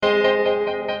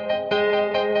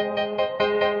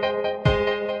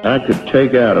I could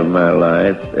take out of my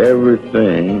life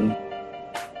everything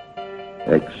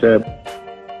except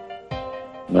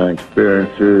my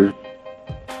experiences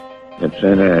at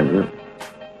St. Andrew,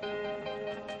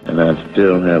 and I'd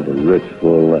still have a rich,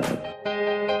 full life.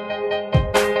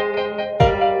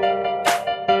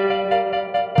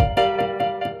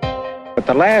 But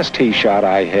the last tee shot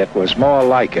I hit was more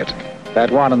like it.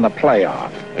 That one in the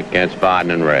playoff. Against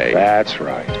Barton and Ray. That's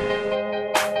right.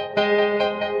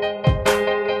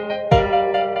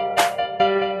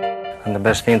 And the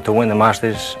best thing to win the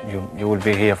Masters, you will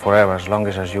be here forever as long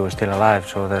as you are still alive.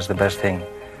 So that's the best thing.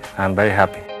 I'm very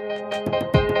happy.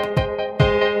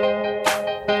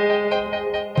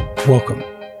 Welcome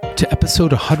to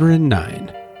episode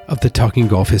 109 of the Talking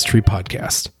Golf History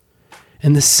Podcast,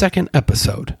 and the second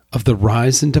episode of the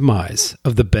rise and demise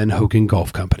of the Ben Hogan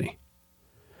Golf Company.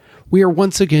 We are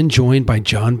once again joined by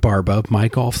John Barba of My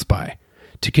Golf Spy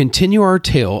to continue our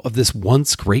tale of this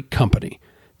once great company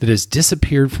that has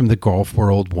disappeared from the golf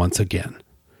world once again.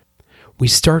 We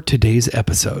start today's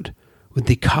episode with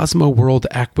the Cosmo World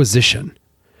acquisition,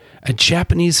 a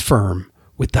Japanese firm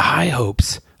with the high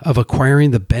hopes of acquiring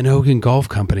the Ben Hogan Golf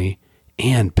Company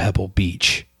and Pebble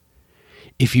Beach.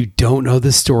 If you don't know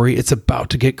this story, it's about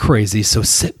to get crazy, so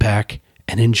sit back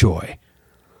and enjoy.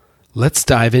 Let's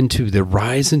dive into the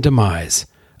rise and demise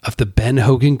of the Ben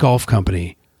Hogan Golf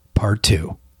Company, Part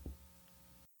 2.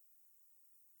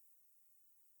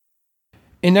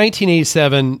 In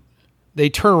 1987, they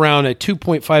turn around a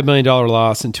 $2.5 million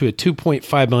loss into a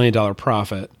 $2.5 million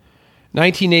profit.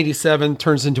 1987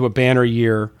 turns into a banner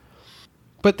year,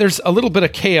 but there's a little bit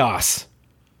of chaos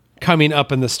coming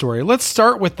up in the story. Let's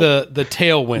start with the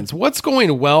tailwinds. What's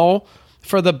going well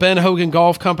for the Ben Hogan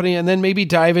Golf Company, and then maybe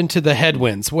dive into the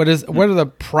headwinds. What are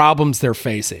the problems they're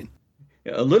facing?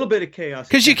 A little bit of chaos.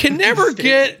 Because you can never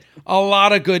get a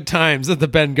lot of good times at the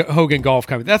Ben Hogan Golf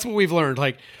Company. That's what we've learned.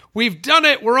 Like, we've done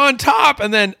it, we're on top,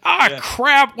 and then,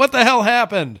 crap, what the hell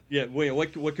happened? Yeah, wait,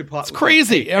 what could possibly... It's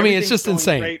crazy. I mean, it's just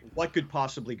insane. Great. What could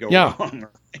possibly go wrong?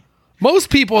 Most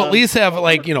people at least have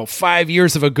 5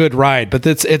 years of a good ride, but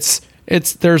it's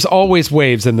there's always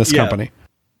waves in this company.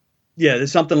 Yeah,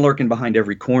 there's something lurking behind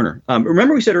every corner.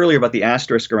 Remember we said earlier about the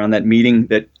asterisk around that meeting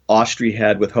that Austria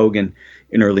had with Hogan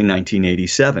in early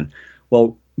 1987.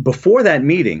 Well, before that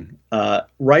meeting,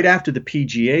 right after the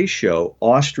PGA show,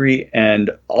 Austria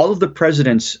and all of the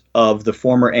presidents of the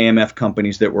former AMF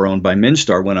companies that were owned by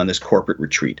Minstar went on this corporate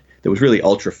retreat that was really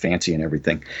ultra fancy and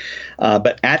everything.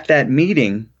 But at that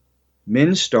meeting,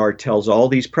 Minstar tells all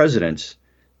these presidents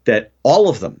that all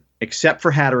of them, except for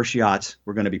Hatteras Yachts,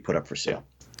 were going to be put up for sale.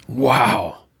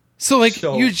 Wow. So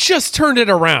you just turned it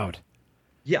around.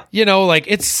 Yeah.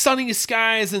 It's sunny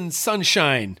skies and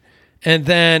sunshine. And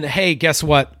then, hey, guess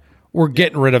what? We're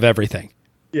getting rid of everything.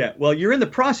 Yeah. Well, you're in the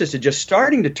process of just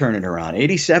starting to turn it around.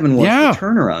 87 was the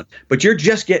turnaround. But you're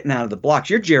just getting out of the blocks.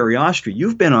 You're Jerry Austria.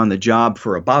 You've been on the job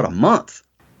for about a month.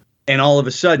 And all of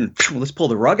a sudden, let's pull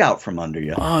the rug out from under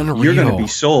you. Unreal. You're going to be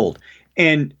sold.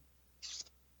 And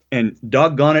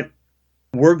doggone it,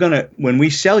 when we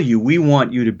sell you, we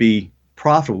want you to be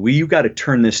profitable. You got to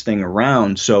turn this thing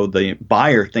around so the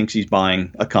buyer thinks he's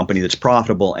buying a company that's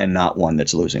profitable and not one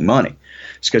that's losing money.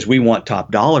 It's because we want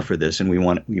top dollar for this, and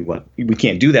we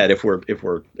can't do that if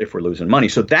we're losing money.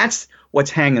 So that's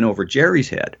what's hanging over Jerry's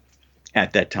head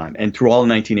at that time. And through all of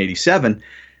 1987,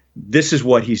 this is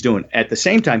what he's doing. At the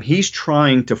same time, he's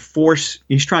trying to push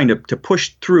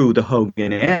through the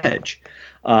Hogan edge.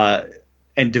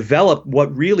 And develop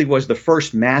what really was the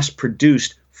first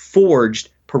mass-produced, forged,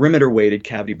 perimeter-weighted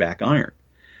cavity back iron.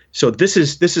 So this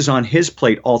is on his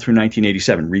plate all through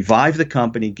 1987. Revive the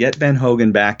company, get Ben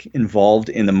Hogan back involved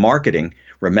in the marketing.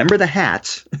 Remember the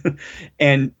hats,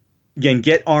 and again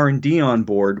get R&D on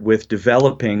board with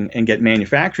developing and get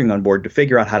manufacturing on board to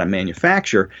figure out how to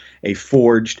manufacture a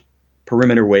forged,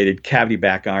 perimeter-weighted cavity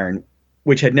back iron,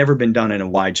 which had never been done in a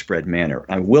widespread manner.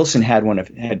 Wilson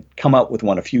had come up with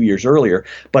one a few years earlier,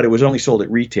 but it was only sold at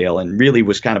retail and really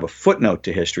was kind of a footnote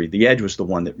to history. The Edge was the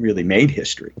one that really made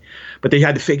history. But they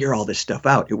had to figure all this stuff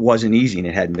out. It wasn't easy, and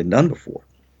it hadn't been done before.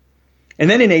 And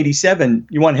then in 87,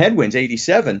 you want headwinds.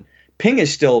 87, Ping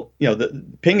is still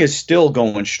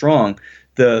going strong.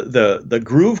 The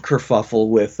groove kerfuffle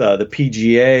with the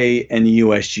PGA and the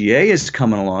USGA is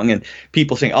coming along, and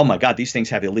people saying, "Oh my God, these things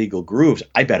have illegal grooves.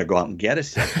 I better go out and get a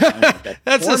set."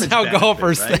 That's just how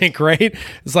golfers think, right?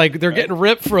 It's like they're getting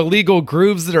ripped for illegal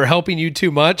grooves that are helping you too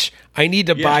much. I need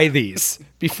to buy these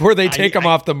before they take them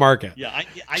off the market.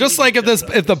 Just like if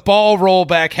the ball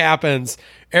rollback happens,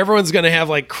 everyone's going to have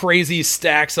like crazy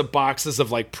stacks of boxes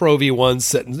of like Pro V1s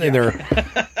sitting in their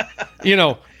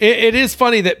it is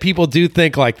funny that people do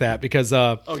think like that because in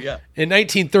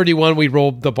 1931 we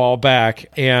rolled the ball back,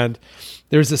 and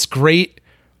there's this great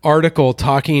article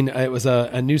talking. It was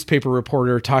a newspaper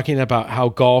reporter talking about how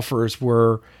golfers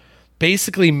were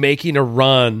basically making a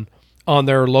run on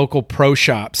their local pro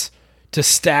shops to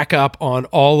stack up on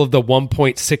all of the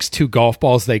 1.62 golf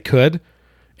balls they could.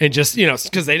 And just,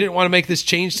 because they didn't want to make this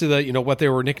change to the, what they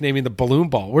were nicknaming the balloon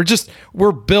ball.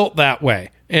 We're built that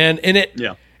way. And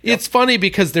it's funny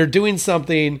because they're doing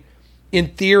something in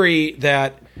theory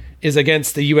that is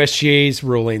against the USGA's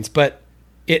rulings, but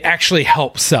it actually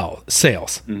helps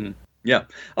sales. Mm-hmm. Yeah.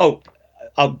 Oh,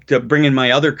 I'll bring in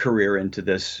my other career into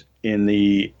this. In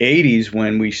the 80s,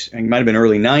 when it might have been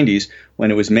early 90s,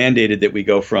 when it was mandated that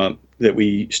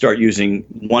we start using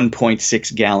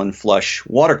 1.6 gallon flush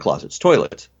water closets,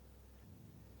 toilets.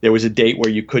 There was a date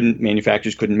where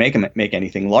manufacturers couldn't make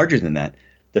anything larger than that.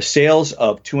 The sales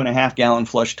of 2.5 gallon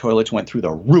flush toilets went through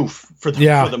the roof for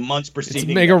the months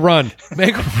preceding. Make a run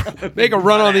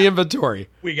on the inventory.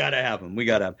 We got to have them.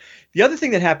 The other thing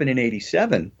that happened in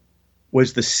 87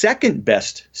 was the second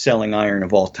best selling iron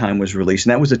of all time was released,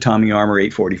 and that was the Tommy Armour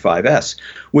 845S,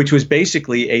 which was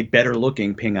basically a better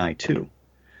looking Ping I-2.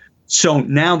 So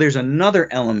now there's another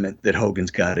element that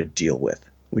Hogan's got to deal with,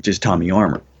 which is Tommy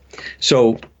Armour.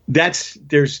 So there's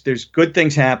good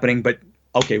things happening, but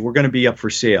okay, we're going to be up for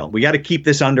sale. We got to keep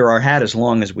this under our hat as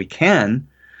long as we can,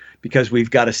 because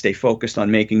we've got to stay focused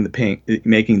on making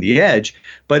the Edge.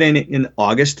 But in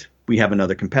August, we have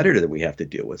another competitor that we have to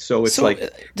deal with. So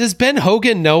does Ben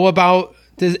Hogan know about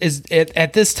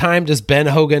at this time? Does Ben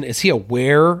Hogan, is he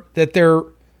aware that they're,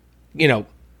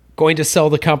 going to sell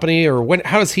the company, or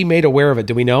how is he made aware of it?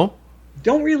 Do we know?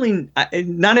 Don't really,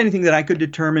 not anything that I could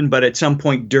determine, but at some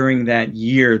point during that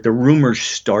year, the rumors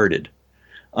started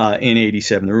in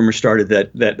 87. The rumor started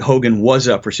that Hogan was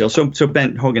up for sale. So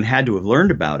Ben Hogan had to have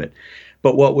learned about it.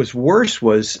 But what was worse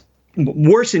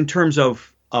in terms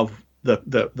of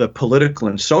the political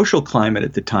and social climate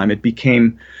at the time. It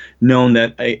became known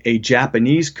that a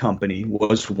Japanese company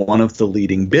was one of the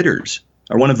leading bidders,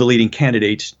 or one of the leading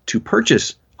candidates to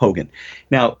purchase Hogan.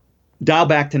 Now, dial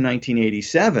back to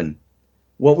 1987.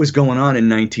 What was going on in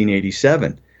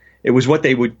 1987? It was what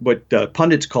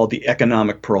pundits called the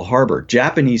economic Pearl Harbor.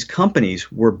 Japanese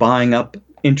companies were buying up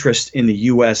interest in the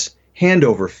U.S. hand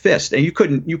over fist, and you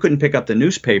couldn't pick up the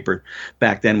newspaper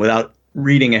back then without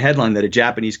reading a headline that a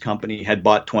Japanese company had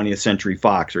bought 20th Century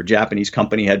Fox, or a Japanese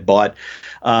company had bought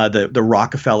the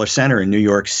Rockefeller Center in New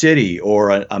York City,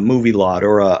 or a movie lot,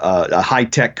 or a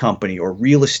high-tech company, or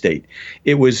real estate.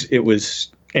 It was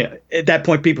at that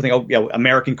point, people think,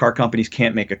 American car companies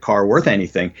can't make a car worth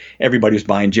anything. Everybody was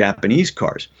buying Japanese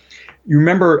cars. You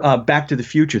remember Back to the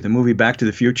Future, the movie Back to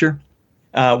the Future?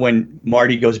 When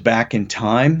Marty goes back in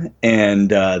time, and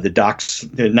the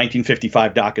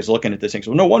 1955 doc is looking at this thing.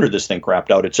 So no wonder this thing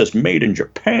crapped out. It says made in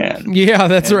Japan. Yeah,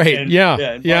 that's right. And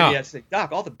Marty has to say,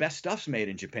 Doc, all the best stuff's made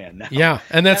in Japan now. Yeah,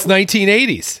 and that's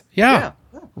 1980s. Yeah,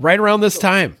 right around this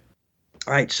time.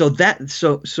 All right, so that's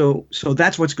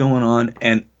what's going on,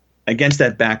 and against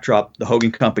that backdrop, the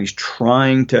Hogan company's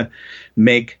trying to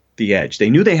make the Edge. They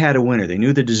knew they had a winner. They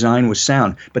knew the design was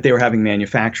sound, but they were having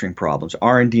manufacturing problems.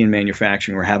 R&D and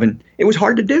manufacturing it was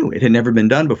hard to do. It had never been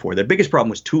done before. The biggest problem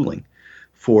was tooling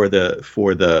for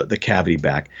the cavity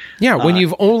back. Yeah, when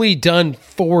you've only done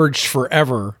forged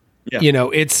forever,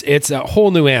 it's a whole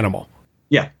new animal.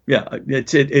 Yeah.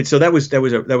 So that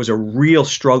was a real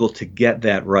struggle to get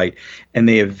that right, and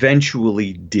they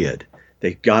eventually did.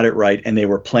 They got it right, and they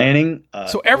were planning.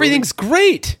 So everything's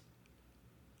great.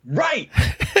 Right.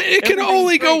 It can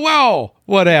only go well.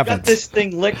 What happens? Got this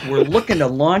thing licked. We're looking to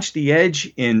launch the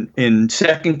Edge in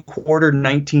second quarter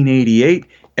 1988.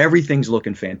 Everything's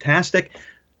looking fantastic,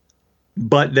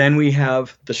 but then we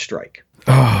have the strike.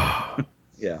 Oh.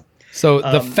 Yeah. So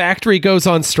the factory goes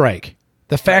on strike.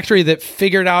 The factory that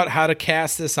figured out how to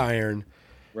cast this iron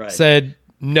said,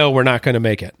 no, we're not going to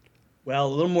make it. Well, a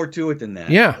little more to it than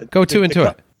that. Yeah, go into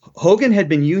it. Hogan had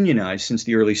been unionized since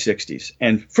the early 60s.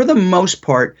 And for the most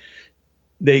part,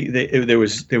 there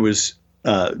was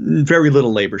very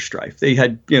little labor strife. They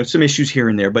had some issues here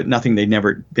and there, but nothing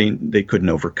they couldn't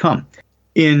overcome.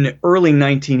 In early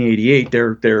 1988,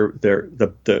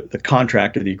 the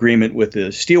contract or the agreement with the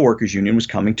Steelworkers Union was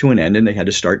coming to an end, and they had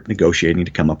to start negotiating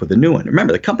to come up with a new one.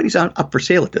 Remember, the company's up for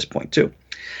sale at this point, too.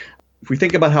 If we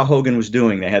think about how Hogan was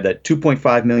doing, they had that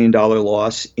 $2.5 million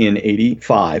loss in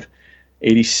 85.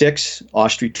 86,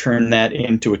 Austria turned that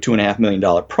into a $2.5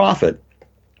 million profit.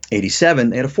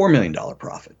 87, they had a $4 million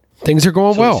profit. Things are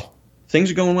going well. Things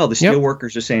are going well. The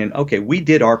Steelworkers are saying, okay, we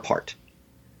did our part.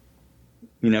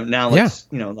 Now let's,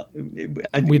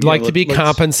 we'd like to be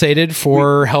compensated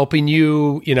for helping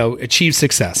you, achieve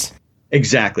success.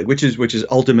 Exactly, which is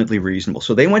ultimately reasonable.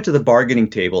 So they went to the bargaining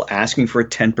table asking for a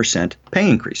 10% pay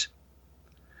increase.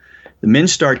 The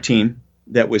Minstar team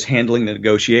that was handling the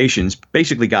negotiations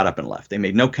basically got up and left. They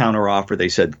made no counteroffer. They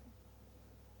said,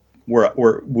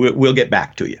 we'll get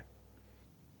back to you.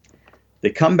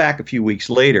 They come back a few weeks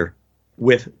later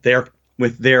with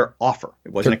their offer.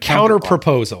 It wasn't a counter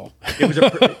proposal. It was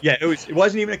it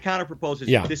wasn't even a counter proposal.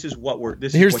 Yeah. This is what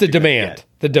here's the demand.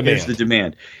 Here's the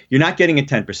demand. You're not getting a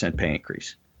 10% pay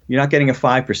increase. You're not getting a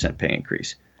 5% pay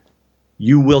increase.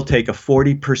 You will take a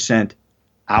 40%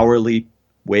 hourly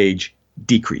wage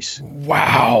decrease.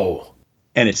 Wow.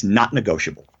 And it's not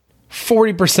negotiable.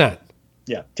 40%.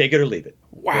 Yeah. Take it or leave it.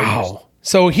 Wow. 40%.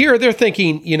 So here they're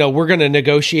thinking, we're going to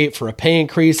negotiate for a pay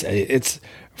increase. It's,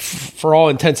 for all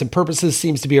intents and purposes,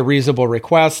 seems to be a reasonable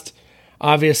request.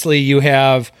 Obviously, you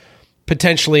have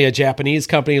potentially a Japanese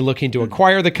company looking to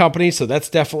acquire the company. So that's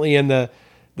definitely in the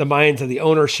minds of the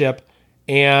ownership.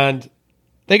 And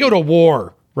they go to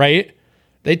war, right?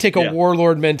 They take a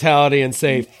warlord mentality and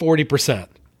say 40%.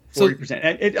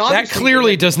 40%. That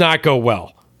clearly does not go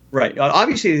well. Right.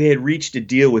 Obviously, they had reached a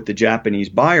deal with the Japanese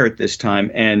buyer at this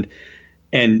time, and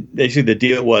they said the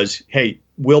deal was, hey,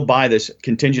 we'll buy this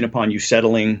contingent upon you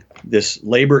settling this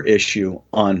labor issue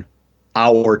on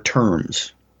our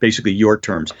terms, basically your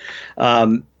terms.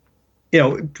 Where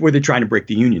they're trying to break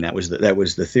the union. That was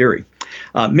the theory.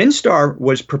 Minstar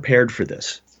was prepared for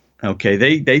this. Okay,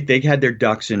 they had their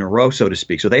ducks in a row, so to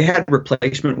speak. So they had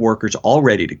replacement workers all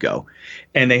ready to go,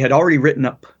 and they had already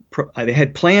they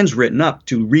had plans written up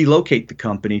to relocate the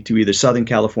company to either Southern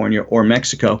California or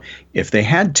Mexico if they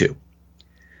had to.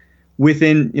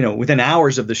 Within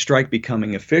hours of the strike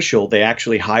becoming official, they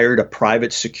actually hired a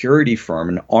private security firm,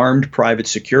 an armed private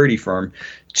security firm,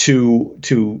 to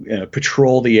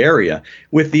patrol the area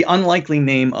with the unlikely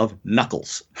name of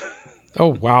Knuckles. Oh,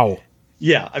 wow.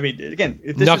 Yeah, I mean, again,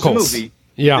 if this Knuckles. is a movie,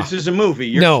 this is a movie.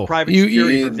 Your private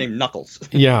security firm named Knuckles.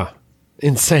 Yeah,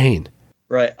 insane.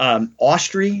 Right.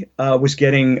 Austria was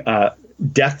getting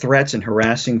death threats and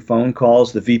harassing phone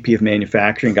calls. The VP of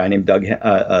manufacturing, a guy named Doug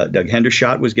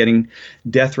Hendershot, was getting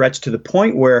death threats to the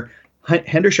point where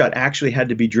Hendershot actually had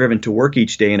to be driven to work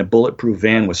each day in a bulletproof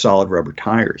van with solid rubber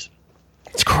tires.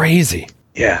 It's crazy.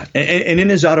 Yeah. And in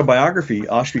his autobiography,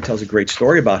 Austria tells a great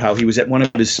story about how he was at one of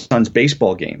his son's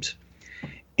baseball games.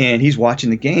 And he's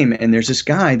watching the game, and there's this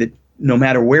guy that no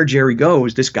matter where Jerry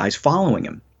goes, this guy's following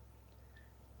him.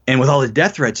 And with all the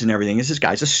death threats and everything, this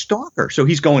guy's a stalker. So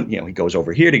he's going, he goes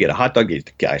over here to get a hot dog. The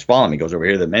guy's following him. He goes over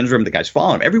here to the men's room. The guy's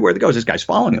following him. Everywhere he goes, this guy's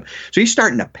following him. So he's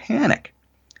starting to panic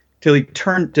till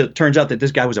turns out that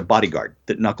this guy was a bodyguard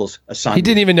that Knuckles assigned. He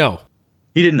didn't even know.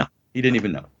 He didn't know. He didn't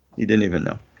even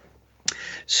know.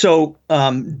 So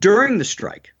during the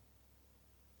strike,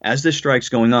 as this strike's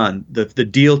going on, the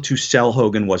deal to sell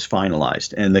Hogan was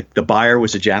finalized. And the buyer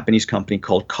was a Japanese company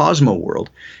called Cosmo World,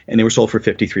 and they were sold for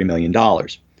 $53 million.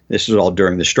 This was all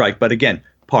during the strike. But again,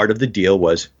 part of the deal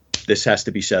was this has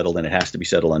to be settled, and it has to be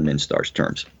settled on Minstar's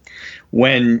terms.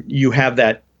 When you have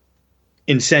that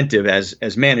incentive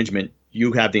as management,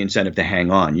 you have the incentive to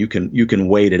hang on. You can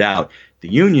wait it out. The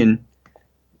union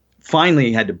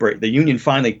finally had to break. The union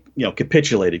finally,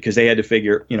 capitulated because they had to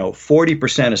figure,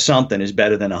 40% of something is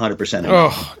better than 100%.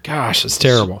 Oh gosh, it's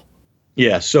terrible.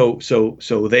 Yeah. So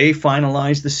they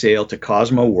finalized the sale to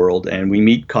Cosmo World, and we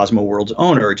meet Cosmo World's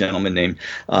owner, a gentleman named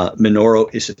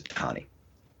Minoru Isatani.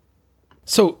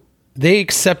 So they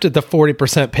accepted the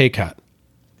 40% pay cut.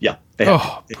 Yeah.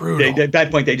 Brutal. At that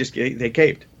point, they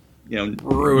caved.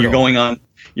 Brutal. You're going on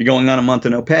a month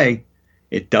of no pay.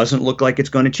 It doesn't look like it's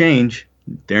going to change.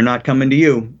 They're not coming to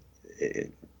you.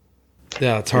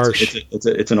 Yeah, it's harsh.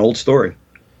 It's an old story.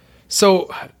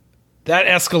 So that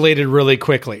escalated really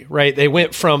quickly, right? They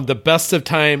went from the best of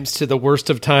times to the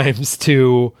worst of times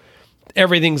to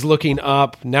everything's looking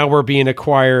up. Now we're being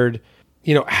acquired.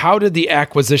 How did the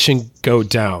acquisition go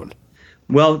down?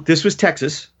 Well, this was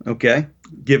Texas, okay?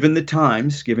 Given the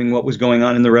times, given what was going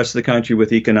on in the rest of the country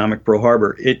with economic Pearl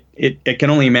Harbor, it can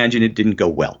only imagine it didn't go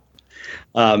well.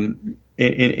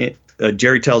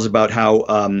 Jerry tells about how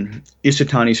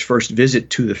Isatani's first visit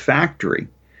to the factory,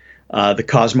 the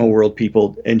Cosmo World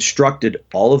people instructed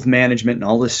all of management and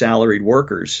all the salaried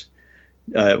workers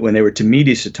when they were to meet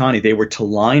Isatani, they were to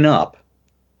line up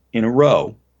in a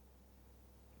row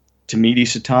to meet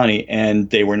Isatani, and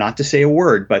they were not to say a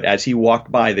word, but as he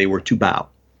walked by, they were to bow.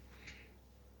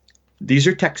 These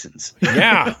are Texans.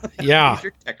 Yeah. These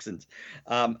are Texans.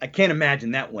 I can't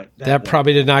imagine that went. That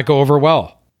probably did not go over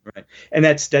well. Right, and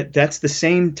that's the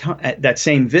same time. That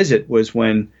same visit was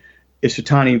when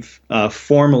Isutani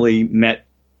formally met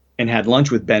and had lunch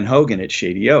with Ben Hogan at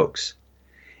Shady Oaks,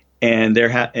 and they're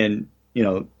having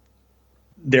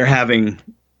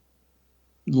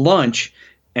lunch,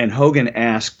 and Hogan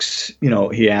asks,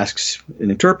 he asks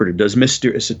an interpreter, does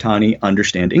Mr. Isutani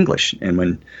understand English? And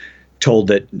when told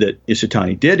that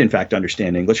Isutani did in fact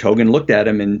understand English, Hogan looked at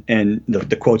him, and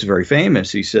the quote's very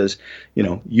famous. He says,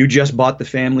 you just bought the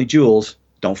family jewels,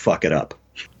 don't fuck it up.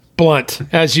 Blunt,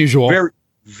 as usual. Very,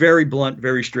 very blunt,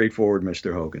 very straightforward,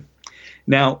 Mr. Hogan.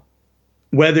 Now,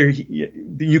 whether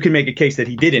you can make a case that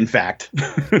he did in fact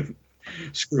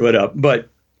screw it up, but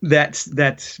that's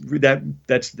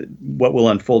what will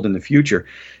unfold in the future.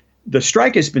 The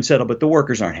strike has been settled, but the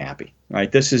workers aren't happy,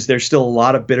 right? There's still a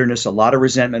lot of bitterness, a lot of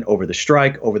resentment over the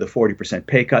strike, over the 40%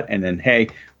 pay cut, and then, hey,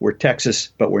 we're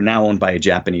Texas, but we're now owned by a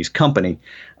Japanese company.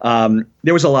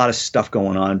 There was a lot of stuff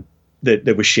going on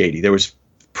that was shady. There was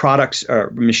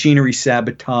machinery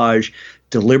sabotage,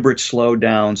 deliberate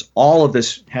slowdowns. All of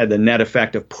this had the net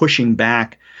effect of pushing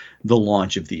back the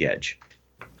launch of the Edge.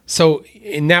 So,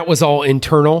 and that was all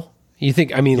internal? You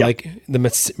think, Yep. like the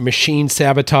machine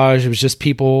sabotage, it was just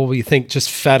people, you think, just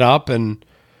fed up and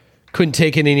couldn't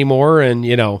take it anymore, and,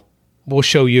 we'll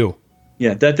show you.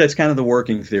 Yeah, that's kind of the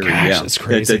working theory. Gosh, yeah, that's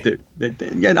crazy.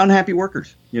 Unhappy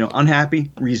workers,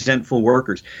 unhappy, resentful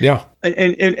workers. Yeah.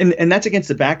 And that's against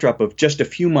the backdrop of just a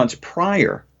few months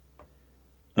prior,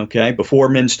 okay, before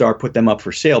Minstar put them up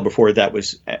for sale, before that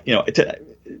was,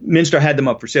 Minstar had them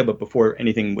up for sale, but before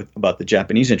anything about the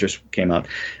Japanese interest came out,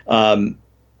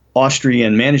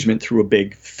 Austrian management threw a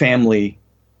big family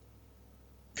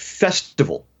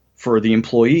festival for the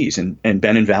employees, and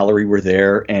Ben and Valerie were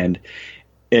there, and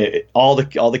all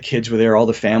the kids were there, all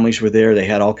the families were there. They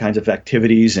had all kinds of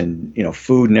activities and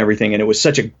food and everything, and it was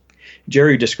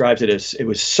Jerry describes it as it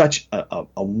was such a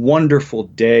wonderful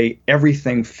day.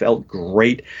 Everything felt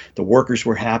great. The workers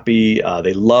were happy.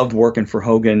 They loved working for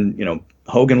Hogan.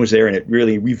 Hogan was there, and it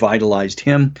really revitalized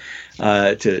him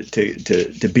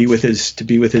to be with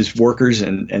his workers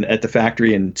and at the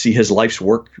factory and see his life's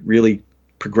work really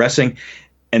progressing.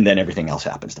 And then everything else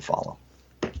happens to follow.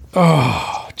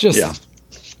 Oh, just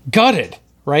gutted,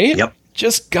 right? Yep,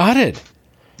 just gutted.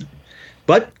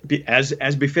 But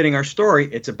as befitting our story,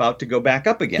 it's about to go back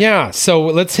up again. Yeah, so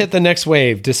let's hit the next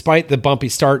wave. Despite the bumpy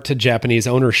start to Japanese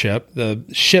ownership, the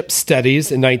ship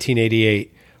steadies in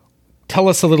 1988. Tell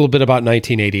us a little bit about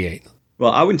 1988.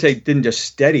 Well, I wouldn't say it didn't just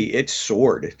steady; it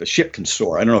soared. If a ship can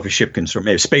soar, I don't know if a ship can soar.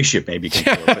 Maybe a spaceship maybe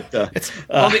can soar. But it's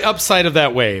on the upside of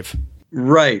that wave.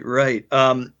 Right.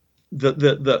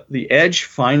 The Edge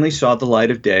finally saw the light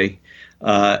of day.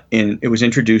 It was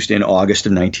introduced in August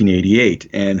of 1988,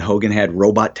 and Hogan had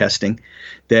robot testing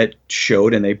that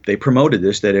showed, and they promoted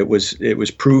this, that it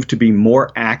was proved to be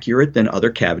more accurate than other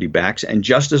cavity backs, and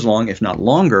just as long, if not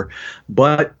longer.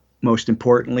 But most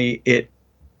importantly, it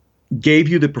gave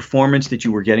you the performance that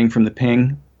you were getting from the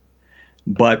Ping,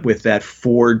 but with that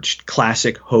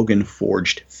classic Hogan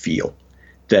forged feel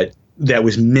that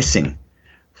was missing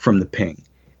from the Ping.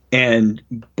 And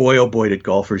boy, oh boy, did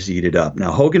golfers eat it up.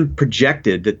 Now, Hogan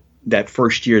projected that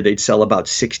first year they'd sell about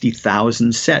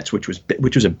 60,000 sets, which was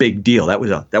a big deal. That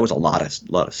was a lot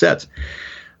of sets.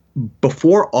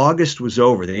 Before August was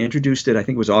over, they introduced it, I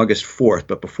think it was August 4th,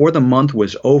 but before the month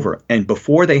was over, and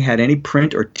before they had any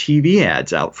print or TV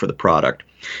ads out for the product,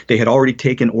 they had already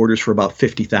taken orders for about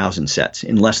 50,000 sets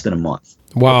in less than a month.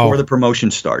 Wow. Before the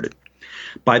promotion started.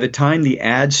 By the time the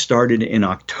ads started in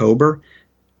October,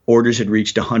 orders had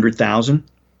reached 100,000,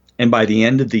 and by the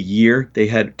end of the year, they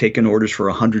had taken orders for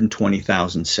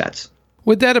 120,000 sets.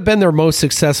 Would that have been their most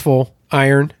successful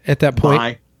iron at that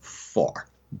point?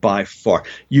 By far.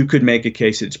 You could make a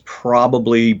case it's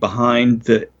probably behind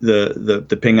the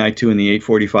Ping I2 and the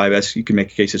 845S. You can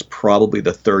make a case it's probably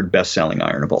the third best-selling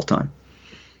iron of all time.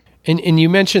 And you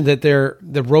mentioned that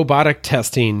the robotic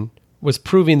testing was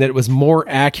proving that it was more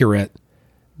accurate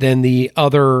than the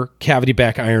other cavity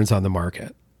back irons on the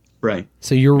market. Right.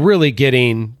 So you're really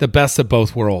getting the best of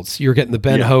both worlds. You're getting the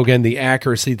Ben Hogan, the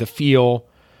accuracy, the feel.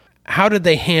 How did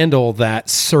they handle that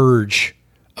surge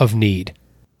of need?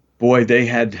 Boy,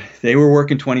 they were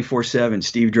working 24/7.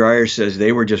 Steve Dreyer says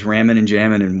they were just ramming and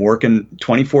jamming and working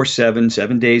 24/7,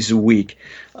 7 days a week.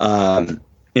 And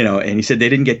he said they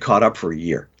didn't get caught up for a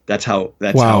year. That's how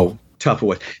tough it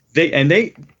was.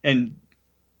 And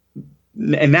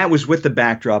that was with the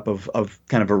backdrop of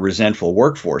kind of a resentful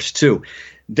workforce too.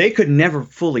 They could never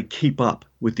fully keep up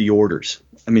with the orders.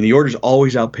 I mean, the orders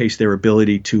always outpaced their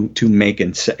ability to make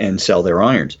and sell their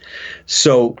irons.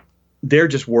 So they're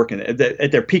just working at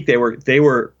their peak. They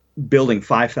were building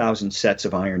 5,000 sets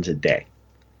of irons a day.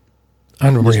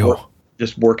 Unreal.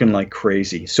 just working like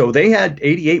crazy. So they had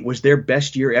 88 was their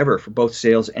best year ever for both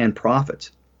sales and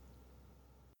profits.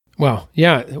 Well,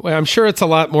 yeah, I'm sure it's a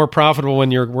lot more profitable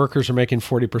when your workers are making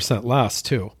 40% less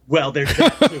too. Well, there's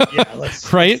that too. Yeah,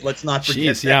 let's not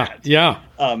forget that. Yeah.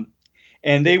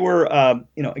 And they were,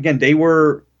 again, they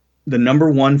were the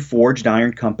number one forged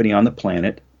iron company on the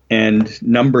planet and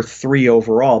number 3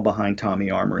 overall behind Tommy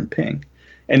Armour and Ping.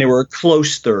 And they were a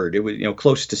close third. It was,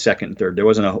 close to second and third. There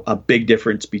wasn't a big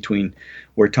difference between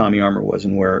where Tommy Armour was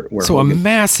and where So Hogan. A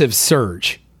massive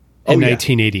surge in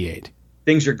 1988.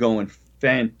 Things are going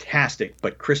fantastic,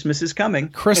 but Christmas is coming.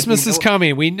 Christmas is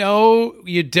coming. We know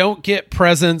you don't get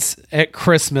presents at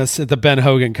Christmas at the Ben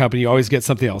Hogan Company. You always get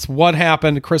something else. What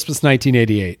happened Christmas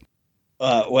 1988?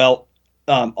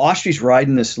 Austria's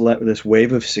riding this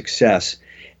wave of success,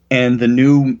 and the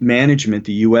new management,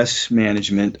 the U.S.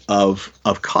 management of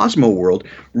Cosmo World,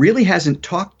 really hasn't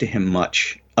talked to him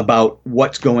much about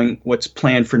what's planned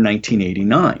for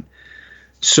 1989.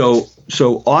 So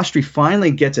Austria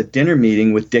finally gets a dinner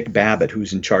meeting with Dick Babbitt,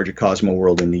 who's in charge of Cosmo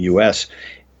World in the U.S.,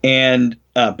 and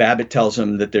Babbitt tells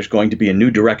him that there's going to be a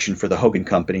new direction for the Hogan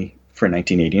Company for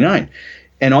 1989.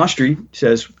 And Austria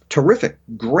says, terrific,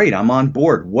 great, I'm on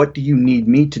board. What do you need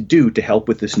me to do to help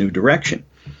with this new direction?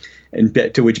 And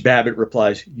to which Babbitt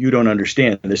replies, you don't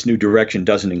understand. This new direction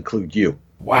doesn't include you.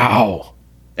 Wow.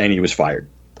 And he was fired.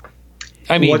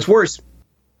 I mean, what's worse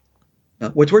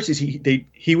is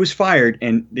he was fired,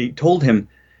 and they told him,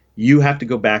 you have to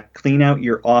go back, clean out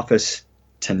your office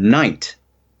tonight,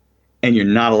 and you're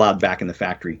not allowed back in the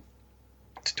factory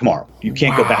tomorrow. You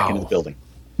can't go back into the building.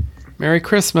 Merry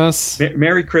Christmas.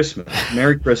 Merry Christmas.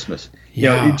 Merry Christmas.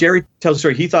 Yeah. Jerry tells the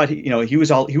story. He thought he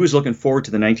was looking forward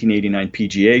to the 1989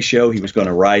 PGA show. He was going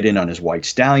to ride in on his white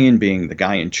stallion, being the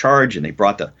guy in charge, and they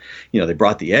brought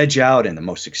the Edge out, and the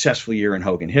most successful year in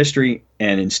Hogan history.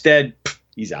 And instead,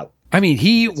 he's out. I mean,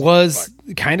 he was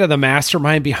kind of the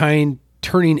mastermind behind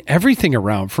turning everything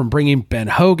around, from bringing Ben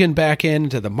Hogan back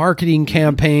into the marketing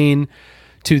campaign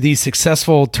to the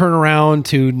successful turnaround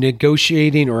to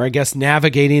negotiating, or I guess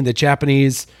navigating, the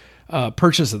Japanese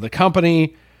purchase of the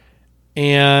company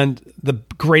and the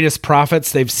greatest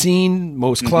profits they've seen,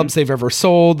 most clubs they've ever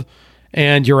sold,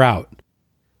 and you're out.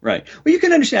 Right. Well, you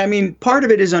can understand. I mean, part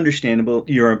of it is understandable.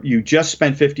 You just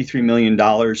spent $53 million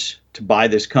to buy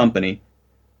this company.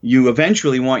 You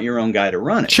eventually want your own guy to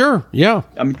run it. Sure. Yeah.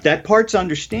 I mean, that part's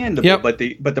understandable, Yep. but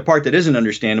the part that isn't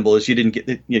understandable is you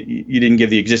didn't give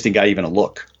the existing guy even a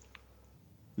look.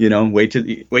 Wait till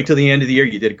the end of the year.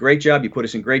 You did a great job. You put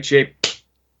us in great shape.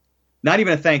 Not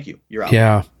even a thank you. You're out.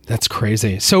 Yeah, that's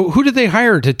crazy. So who did they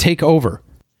hire to take over?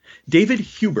 David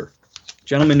Huber, a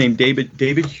gentleman named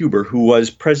David Huber, who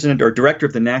was president or director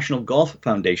of the National Golf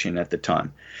Foundation at the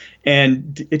time.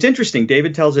 And it's interesting.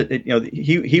 David tells it,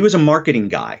 he was a marketing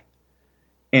guy.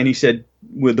 And he said,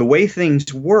 with the way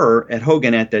things were at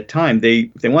Hogan at that time,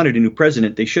 if they wanted a new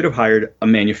president, they should have hired a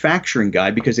manufacturing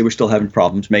guy, because they were still having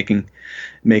problems making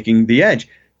the Edge.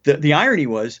 The irony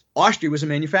was, Austria was a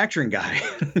manufacturing guy.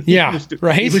 Yeah,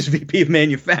 right. He was VP of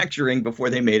manufacturing before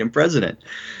they made him president.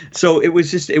 So it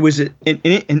was an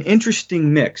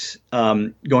interesting mix,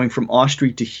 going from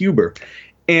Austria to Huber.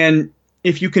 And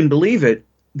if you can believe it,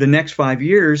 the next 5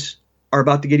 years are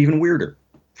about to get even weirder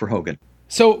for Hogan.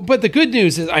 So, but the good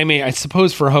news is, I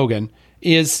suppose for Hogan,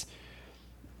 is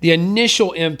the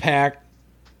initial impact,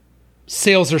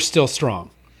 sales are still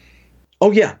strong.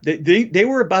 Oh, yeah. They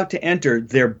were about to enter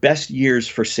their best years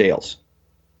for sales.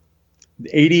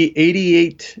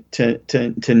 88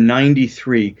 to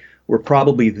 93 were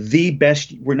probably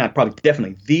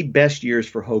definitely the best years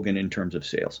for Hogan in terms of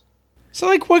sales.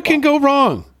 So, what can go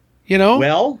wrong?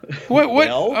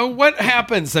 What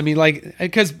happens? I mean,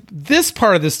 because this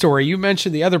part of the story, you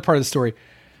mentioned the other part of the story.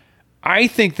 I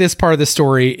think this part of the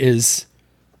story is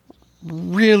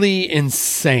really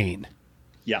insane.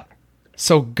 Yeah.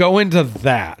 So go into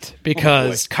that,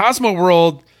 because Cosmo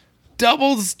World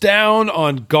doubles down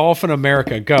on golf in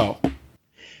America. Go.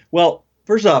 Well,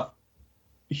 first off,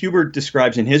 Huber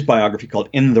describes in his biography called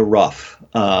In the Rough,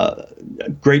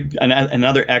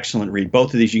 another excellent read.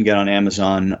 Both of these you can get on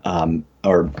Amazon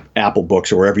or Apple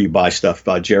Books or wherever you buy stuff.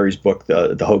 Jerry's book,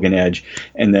 the Hogan Edge,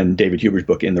 and then David Huber's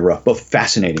book, In the Rough. Both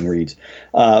fascinating reads.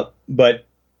 But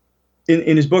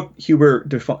in his book, Huber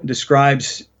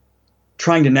describes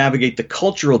trying to navigate the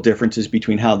cultural differences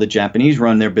between how the Japanese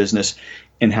run their business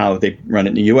and how they run it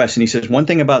in the U.S. And he says one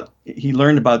thing he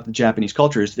learned about the Japanese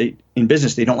culture is in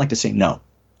business they don't like to say no.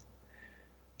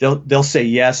 They'll say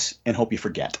yes and hope you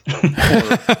forget.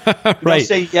 Right. They'll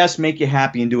say yes, make you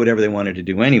happy, and do whatever they wanted to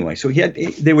do anyway. So he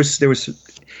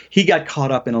got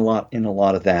caught up in a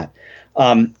lot of that.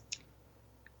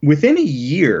 within a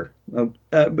year,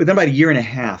 within about a year and a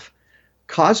half,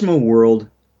 Cosmo World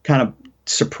kind of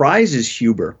surprises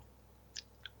Huber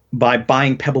by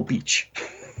buying Pebble Beach.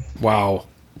 Wow.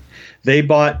 They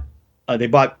bought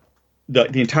the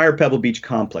entire Pebble Beach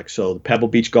complex. So the Pebble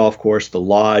Beach Golf Course, the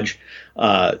Lodge,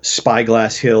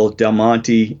 Spyglass Hill, Del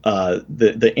Monte,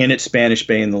 the Inn at Spanish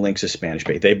Bay, and the Links at Spanish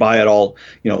Bay. They buy it all,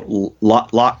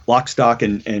 lock, stock,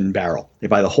 and barrel. They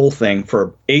buy the whole thing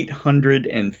for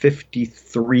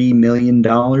 $853 million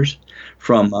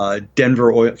from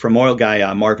Denver oil, from oil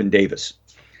guy Marvin Davis,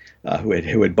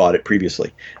 who had bought it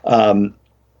previously.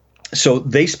 So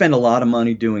they spent a lot of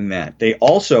money doing that. They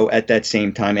also, at that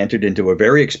same time, entered into a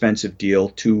very expensive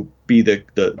deal to be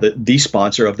the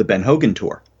sponsor of the Ben Hogan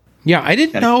Tour. Yeah, I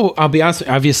didn't know. I'll be honest.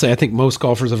 Obviously, I think most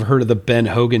golfers have heard of the Ben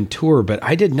Hogan Tour, but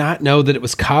I did not know that it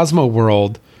was Cosmo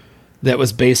World that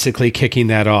was basically kicking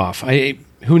that off.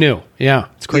 Who knew? Yeah,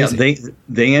 it's crazy. Yeah,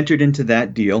 they entered into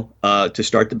that deal to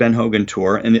start the Ben Hogan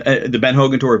Tour, and the Ben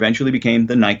Hogan Tour eventually became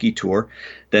the Nike Tour,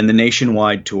 then the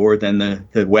Nationwide Tour, then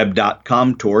the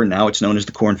Web.com Tour. Now it's known as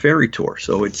the Korn Ferry Tour.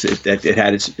 So it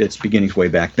had its beginnings way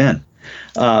back then.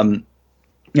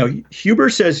 Huber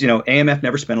says, AMF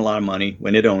never spent a lot of money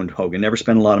when it owned Hogan, never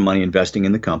spent a lot of money investing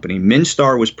in the company.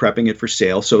 Minstar was prepping it for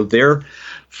sale, so their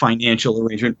financial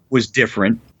arrangement was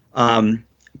different.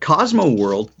 Cosmo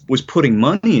World was putting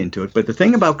money into it, but the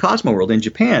thing about Cosmo World in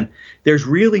Japan, there's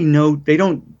really they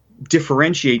don't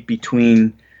differentiate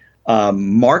between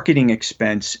marketing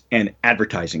expense and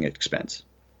advertising expense.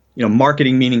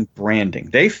 Marketing meaning branding.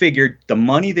 They figured the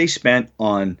money they spent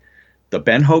on the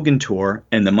Ben Hogan Tour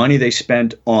and the money they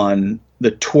spent on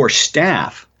the tour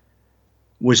staff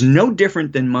was no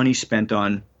different than money spent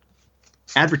on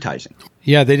advertising.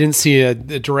 Yeah, they didn't see a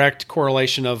direct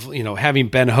correlation of, having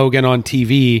Ben Hogan on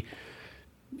TV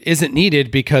isn't needed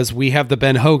because we have the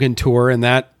Ben Hogan Tour and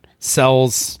that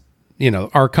sells,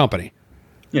 our company.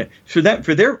 Yeah. So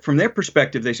from their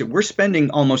perspective, they said, we're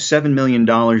spending almost $7 million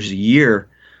a year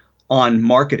on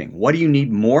marketing. What do you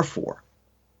need more for?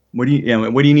 What do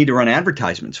you need to run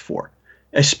advertisements for?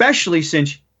 Especially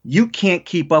since you can't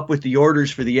keep up with the orders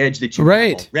for the Edge that you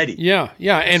have already. Yeah,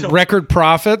 and record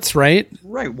profits, right?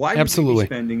 Right. Why would you be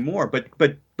spending more?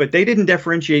 But they didn't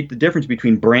differentiate the difference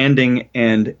between branding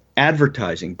and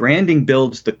advertising. Branding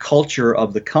builds the culture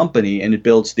of the company, and it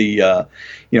builds the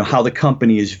how the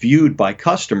company is viewed by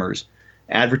customers.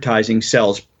 Advertising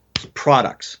sells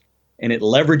products, and it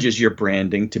leverages your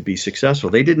branding to be successful.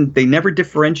 They never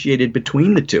differentiated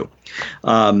between the two.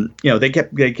 They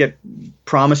kept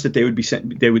promised that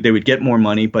they would get more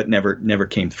money, but never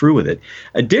came through with it.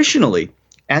 Additionally,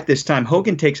 at this time,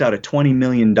 Hogan takes out a $20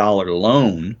 million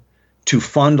loan to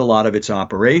fund a lot of its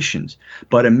operations.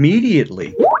 But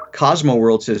immediately, Cosmo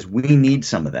World says, we need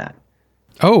some of that.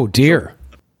 Oh, dear.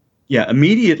 Yeah,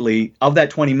 immediately, of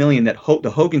that $20 million that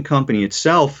the Hogan company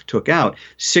itself took out,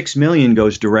 $6 million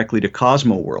goes directly to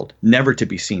Cosmo World, never to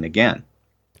be seen again.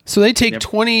 So they take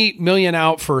 $20 million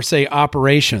out for, say,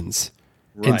 operations,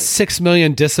 and $6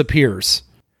 million disappears.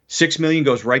 $6 million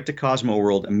goes right to Cosmo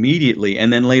World immediately,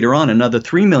 and then later on, another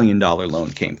 $3 million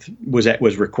loan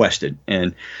was requested,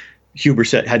 and Huber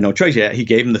had no choice. He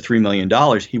gave him the $3 million.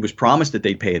 He was promised that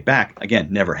they'd pay it back. Again,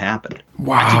 never happened.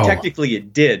 Wow. Actually, technically,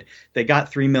 it did. They got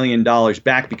 $3 million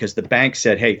back because the bank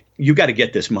said, hey, you got to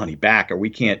get this money back or we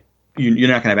can't, you're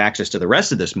not going to have access to the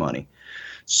rest of this money.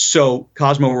 So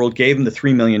Cosmo World gave them the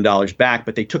 $3 million back,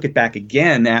 but they took it back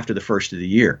again after the first of the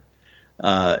year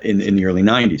in the early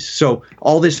 90s. So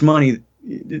all this money,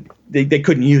 they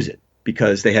couldn't use it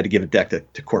because they had to give it back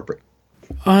to corporate.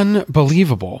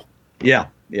 Unbelievable. Yeah.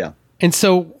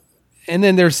 And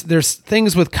then there's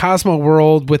things with Cosmo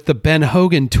World with the Ben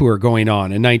Hogan Tour going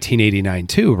on in 1989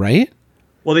 too, right?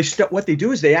 Well, what they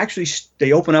do is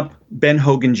they open up Ben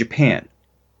Hogan Japan,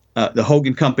 the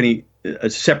Hogan company, a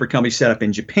separate company set up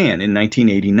in Japan in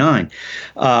 1989,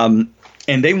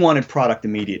 and they wanted product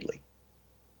immediately.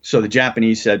 So the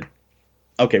Japanese said,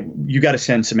 okay, you got to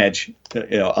send some Edge,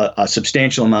 a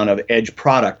substantial amount of Edge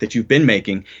product that you've been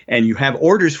making, and you have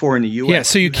orders for in the U.S. Yeah,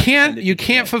 so you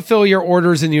can't fulfill your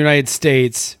orders in the United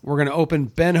States. We're going to open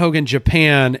Ben Hogan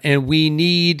Japan, and we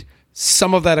need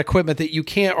some of that equipment that you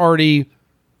can't already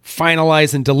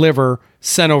finalize and deliver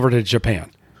sent over to Japan.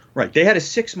 Right. They had a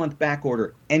 6-month back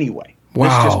order anyway.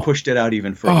 Wow. This just pushed it out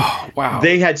even further. Oh, wow.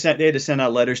 They had to send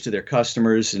out letters to their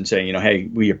customers and say, hey,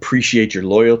 we appreciate your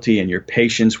loyalty and your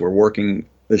patience. We're working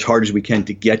as hard as we can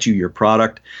to get you your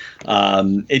product.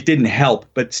 It didn't help,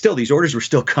 but still, these orders were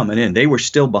still coming in. They were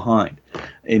still behind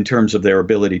in terms of their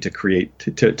ability to create,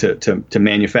 to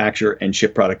manufacture and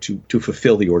ship product to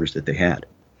fulfill the orders that they had.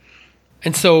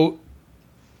 And so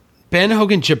Ben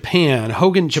Hogan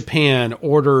Japan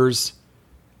orders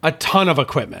a ton of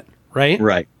equipment, right?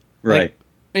 Right. Like,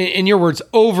 in your words,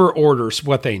 over orders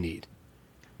what they need.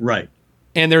 Right.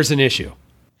 And there's an issue.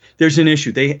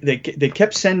 They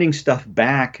kept sending stuff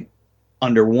back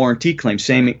under warranty claims,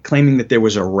 claiming that there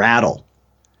was a rattle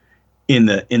in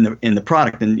the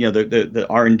product. And the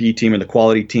R&D team and the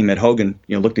quality team at Hogan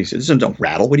looked and said, "This isn't a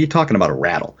rattle. What are you talking about, a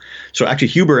rattle?" So actually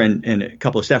Huber and a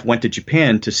couple of staff went to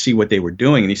Japan to see what they were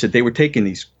doing, and he said they were taking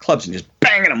these clubs and just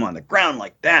banging them on the ground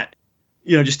like that,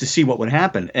 just to see what would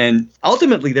happen. And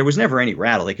ultimately there was never any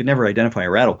rattle. They could never identify a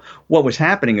rattle. What was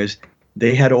happening is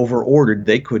they had over-ordered,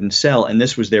 they couldn't sell, and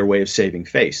this was their way of saving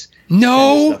face.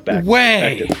 No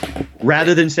way.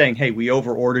 Rather than saying, "Hey, we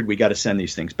over-ordered, we got to send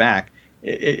these things back,"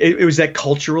 it was that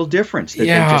cultural difference that they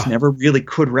just never really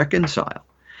could reconcile.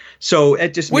 So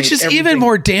it just which is even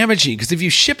more damaging, because if you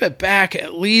ship it back,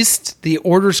 at least the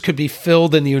orders could be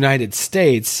filled in the United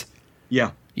States.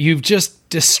 Yeah. You've just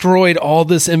destroyed all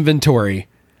this inventory.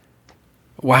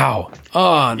 Wow.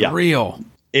 Unreal.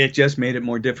 Yeah. It just made it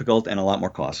more difficult and a lot more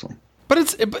costly.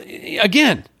 But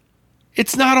again,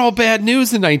 it's not all bad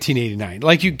news in 1989.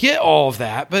 Like, you get all of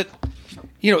that, but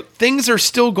things are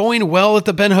still going well at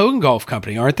the Ben Hogan Golf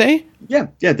Company, aren't they? Yeah.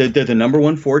 They're the number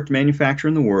one Ford manufacturer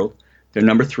in the world. They're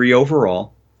number 3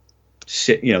 overall.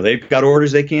 They've got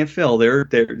orders they can't fill.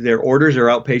 Their orders are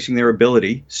outpacing their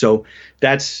ability. So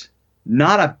that's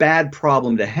not a bad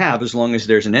problem to have as long as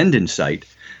there's an end in sight.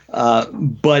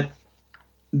 But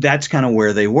that's kind of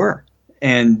where they were.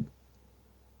 And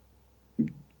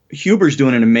Huber's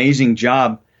doing an amazing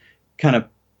job, kind of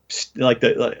like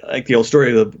the old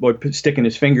story of the boy sticking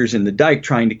his fingers in the dike,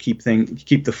 trying to keep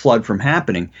the flood from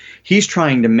happening. He's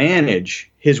trying to manage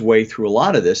his way through a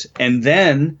lot of this, and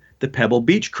then the Pebble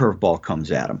Beach curveball comes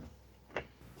at him.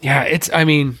 Yeah,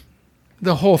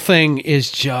 the whole thing is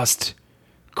just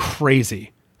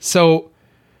crazy. So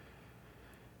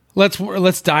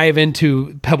let's dive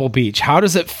into Pebble Beach. How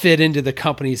does it fit into the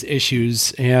company's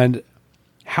issues, and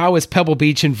how is Pebble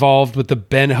Beach involved with the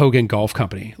Ben Hogan Golf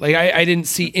Company? Like, I didn't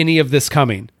see any of this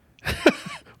coming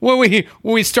when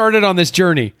we started on this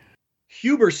journey.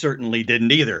 Huber certainly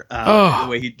didn't either.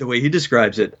 The way he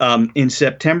describes it, in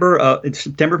September of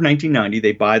 1990,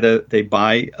 they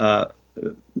buy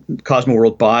Cosmo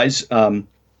World buys the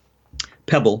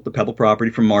Pebble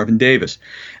property from Marvin Davis.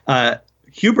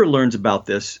 Huber learns about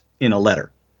this in a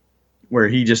letter, where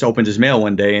he just opens his mail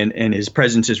one day and his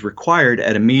presence is required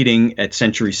at a meeting at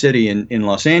Century City in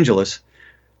Los Angeles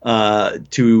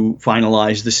to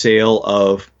finalize the sale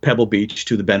of Pebble Beach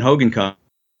to the Ben Hogan Company,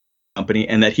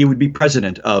 and that he would be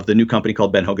president of the new company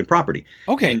called Ben Hogan Property.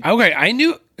 Okay. I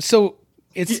knew. So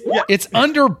it's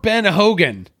under Ben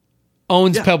Hogan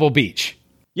owns Pebble Beach.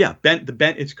 Yeah,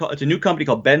 it's a new company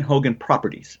called Ben Hogan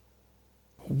Properties.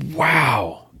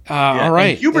 Wow. All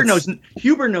right. And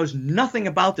Huber knows nothing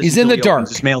about this. He's in the dark. Opens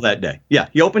his mail that day. Yeah,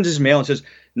 he opens his mail and says,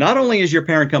 "Not only is your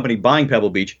parent company buying Pebble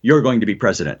Beach, you're going to be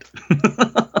president."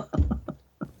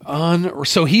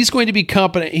 So he's going to be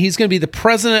the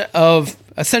president of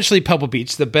essentially Pebble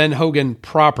Beach, the Ben Hogan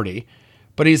property,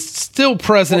 but he's still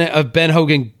president of Ben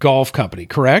Hogan Golf Company,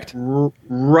 correct?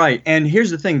 Right. And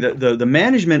here's the thing: the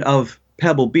management of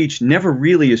Pebble Beach never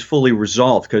really is fully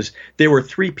resolved, because there were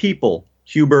 3 people,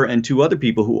 Huber and 2 other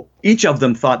people, who each of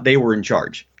them thought they were in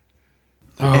charge.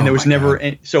 And there was never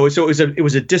so it was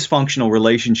a dysfunctional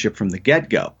relationship from the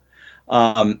get-go,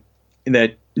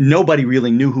 that nobody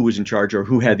really knew who was in charge or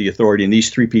who had the authority, and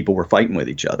these 3 people were fighting with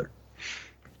each other.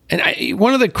 And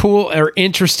one of the cool or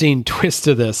interesting twists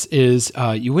of this is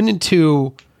you went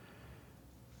into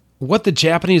what the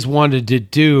Japanese wanted to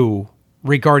do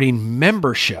regarding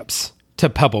memberships to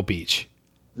Pebble Beach.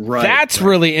 Right. That's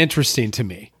really interesting to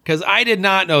me, because I did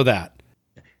not know that.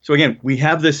 So again, we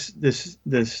have this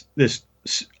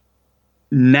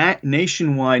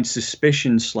nationwide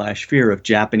suspicion / fear of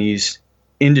Japanese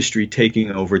industry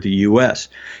taking over the U.S.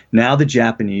 Now the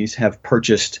Japanese have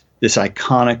purchased this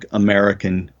iconic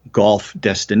American golf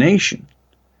destination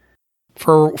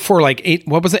for like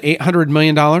 $800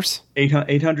 million?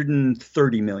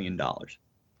 $830 million.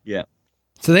 Yeah.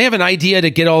 So they have an idea to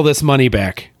get all this money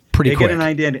back pretty quick. They get an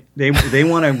idea. They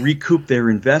want to recoup their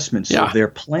investments. So their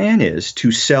plan is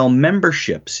to sell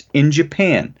memberships in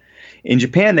Japan. In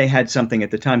Japan, they had something at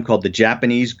the time called the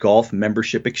Japanese Golf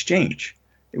Membership Exchange.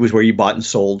 It was where you bought and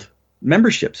sold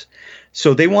memberships.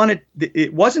 So they wanted.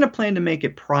 It wasn't a plan to make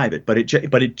it private, but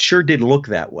it sure did look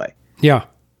that way. Yeah.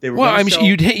 Well, I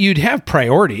mean, you'd have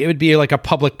priority. It would be like a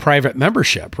public-private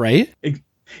membership, right?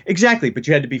 Exactly, but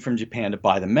you had to be from Japan to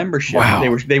buy the membership.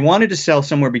 Wow. They wanted to sell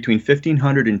somewhere between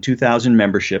 1,500 and 2,000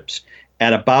 memberships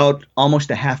at about almost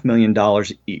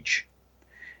 $500,000 each.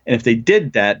 And if they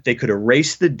did that, they could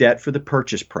erase the debt for the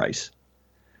purchase price.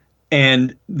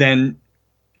 And then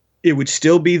it would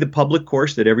still be the public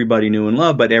course that everybody knew and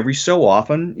loved, but every so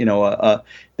often,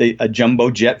 a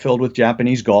jumbo jet filled with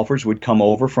Japanese golfers would come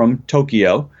over from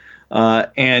Tokyo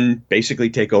and basically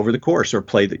take over the course or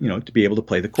play to be able to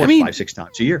play the course 5-6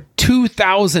 times a year.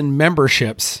 2,000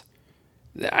 memberships.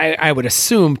 I would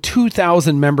assume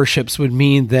 2,000 memberships would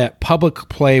mean that public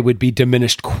play would be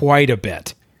diminished quite a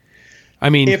bit. I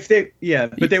mean,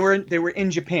 but they were in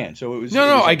Japan, so it was.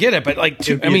 I get it, but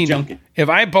if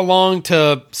I belong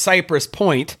to Cypress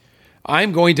Point,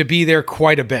 I'm going to be there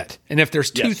quite a bit, and if there's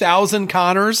 2,000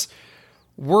 Connors,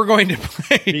 we're going to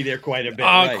be there quite a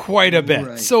bit, quite a bit.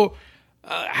 Right. So,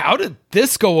 how did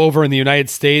this go over in the United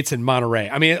States and Monterey?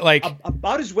 I mean,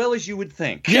 about as well as you would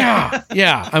think. Yeah.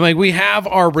 I'm like, we have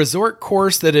our resort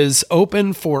course that is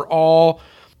open for all.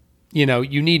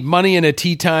 You need money and a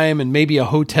tea time and maybe a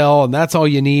hotel, and that's all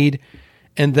you need.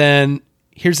 And then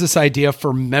here's this idea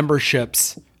for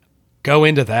memberships. Go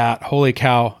into that. Holy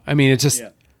cow. I mean, it's just,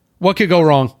 what could go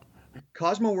wrong?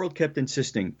 Cosmo World kept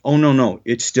insisting, oh, no,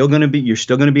 it's still going to be, you're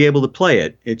still going to be able to play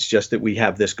it. It's just that we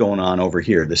have this going on over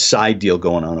here, the side deal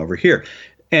going on over here.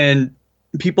 And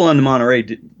people on the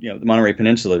Monterey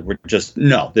Peninsula were just,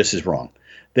 no, this is wrong.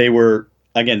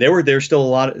 There's still a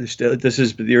lot this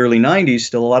is the early 90s,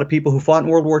 still a lot of people who fought in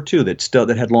World War II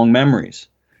that had long memories.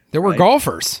 There were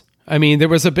golfers. I mean, there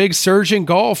was a big surge in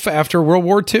golf after World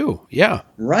War II. Yeah.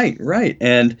 Right.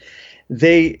 And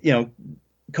they,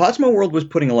 Cosmo World was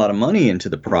putting a lot of money into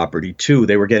the property too.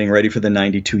 They were getting ready for the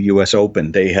 92 US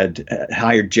Open. They had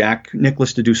hired Jack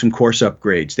Nicklaus to do some course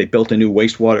upgrades. They built a new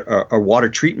water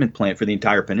treatment plant for the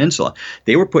entire peninsula.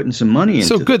 They were putting some money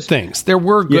into good things. There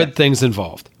were good things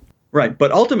involved. Right,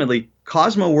 but ultimately,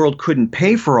 Cosmo World couldn't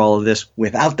pay for all of this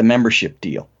without the membership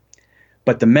deal.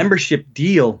 But the membership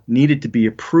deal needed to be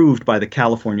approved by the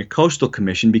California Coastal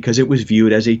Commission because it was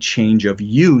viewed as a change of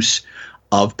use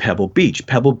of Pebble Beach.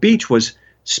 Pebble Beach was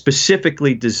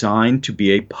specifically designed to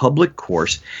be a public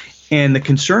course, and the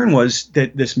concern was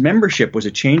that this membership was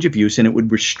a change of use and it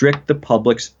would restrict the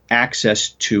public's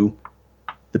access to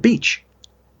the beach.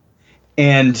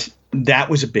 And that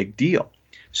was a big deal.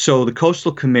 So the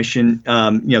Coastal Commission,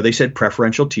 they said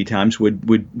preferential tee times would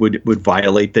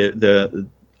violate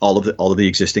all of the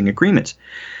existing agreements.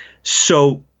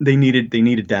 So they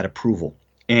needed that approval.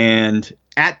 And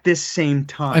at this same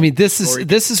time, I mean, this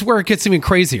is where it gets even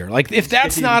crazier. Like, if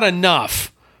that's not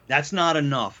enough,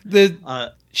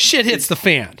 the shit hits the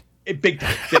fan. Big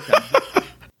time.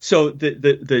 So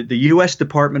the U.S.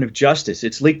 Department of Justice,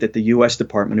 it's leaked that the U.S.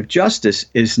 Department of Justice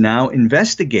is now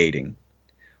investigating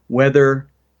whether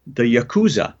the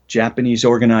Yakuza, Japanese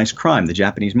organized crime, the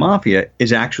Japanese mafia,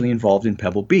 is actually involved in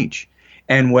Pebble Beach,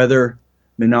 and whether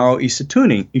Minoru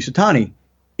Isutani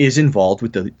is involved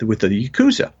with the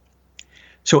Yakuza.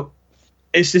 So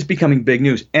it's just becoming big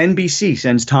news. NBC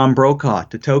sends Tom Brokaw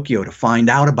to Tokyo to find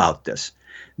out about this.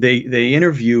 They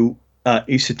interview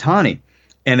Isutani,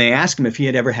 and they ask him if he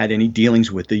had ever had any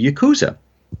dealings with the Yakuza.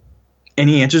 And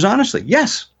he answers honestly,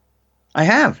 yes, I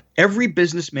have. Every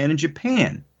businessman in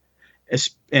Japan,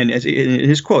 and as in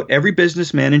his quote, every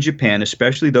businessman in Japan,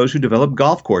 especially those who develop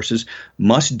golf courses,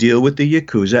 must deal with the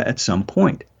Yakuza at some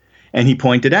point. And he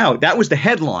pointed out, that was the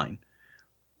headline.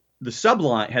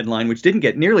 The headline, which didn't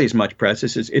get nearly as much press,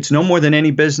 is it's no more than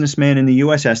any businessman in the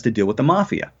U.S. has to deal with the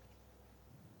mafia.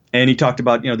 And he talked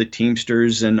about, the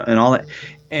Teamsters and all that.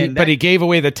 But he gave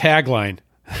away the tagline.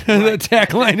 The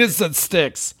tagline is that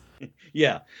sticks.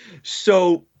 Yeah.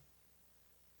 So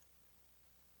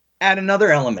add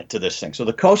another element to this thing. So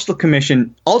the Coastal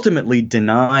Commission ultimately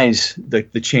denies the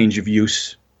change of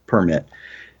use permit.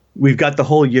 We've got the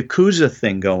whole Yakuza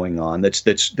thing going on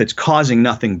that's causing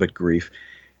nothing but grief.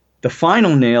 The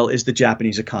final nail is the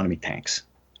Japanese economy tanks.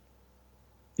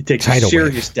 It takes a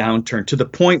serious downturn to the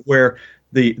point where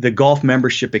the golf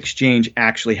membership exchange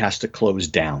actually has to close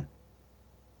down.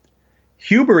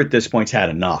 Huber at this point's had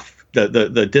enough.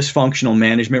 The dysfunctional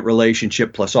management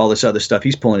relationship plus all this other stuff,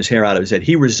 he's pulling his hair out of his head.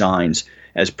 He resigns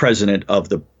as president of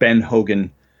the Ben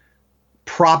Hogan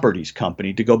Properties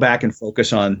Company to go back and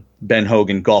focus on Ben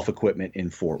Hogan golf equipment in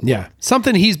Fort Worth. Yeah,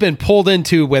 something he's been pulled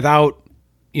into without,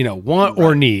 want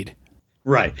or need.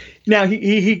 Right. Now,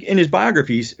 he in his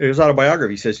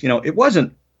autobiography, says, it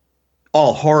wasn't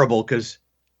all horrible because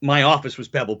my office was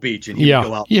Pebble Beach and he would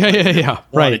go out. Yeah.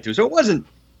 Right. So it wasn't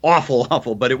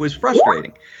awful, but it was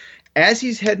frustrating. As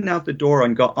he's heading out the door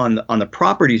on the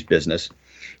properties business,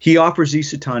 He offers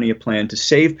Isatani a plan to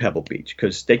save Pebble Beach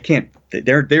because they can't.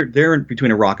 They're in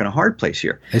between a rock and a hard place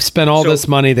here. They've spent all this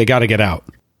money. They got to get out.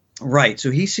 Right.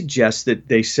 So he suggests that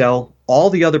they sell all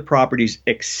the other properties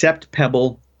except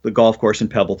Pebble, the golf course, and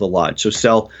Pebble, the lodge. So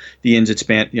sell the inns at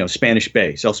Spanish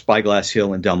Bay, sell Spyglass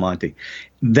Hill and Del Monte.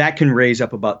 That can raise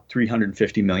up about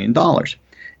 $350 million.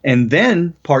 And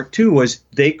then part two was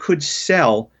they could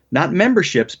sell not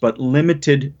memberships, but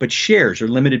shares or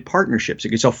limited partnerships. It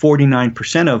could sell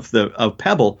 49% of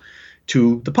Pebble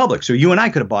to the public. So you and I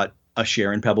could have bought a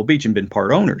share in Pebble Beach and been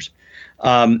part owners.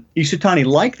 Isatani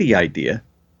liked the idea.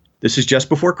 This is just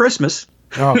before Christmas.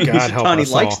 Oh, God, help us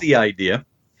Isatani likes all. the idea.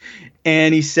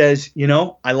 And he says,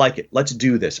 I like it. Let's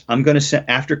do this. I'm going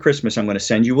to after Christmas, I'm going to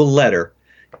send you a letter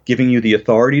giving you the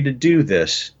authority to do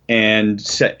this, and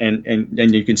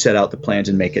you can set out the plans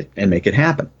and make it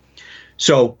happen.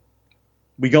 So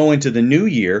we go into the new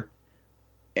year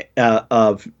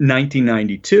of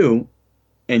 1992,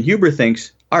 and Huber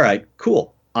thinks, all right,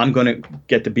 cool. I'm going to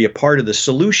get to be a part of the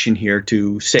solution here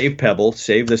to save Pebble,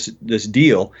 save this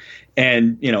deal,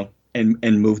 and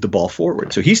move the ball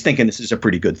forward. So he's thinking this is a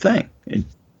pretty good thing. And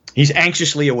he's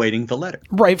anxiously awaiting the letter.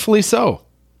 Rightfully so.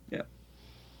 Yeah.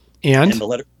 And the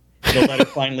letter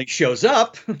finally shows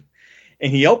up, and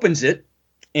he opens it,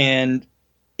 and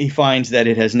he finds that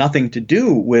it has nothing to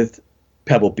do with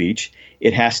Pebble Beach.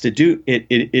 It has to do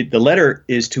the letter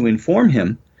is to inform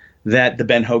him that the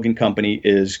Ben Hogan Company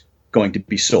is going to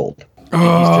be sold.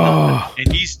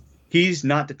 And he's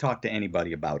not to talk to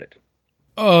anybody about it.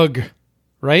 Ugh.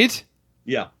 Right?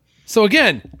 Yeah. So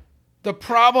again, the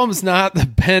problem's not the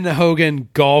Ben Hogan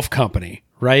Golf Company,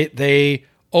 right? They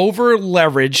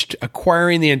over-leveraged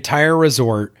acquiring the entire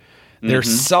resort. They're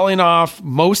selling off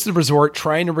most of the resort,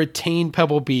 trying to retain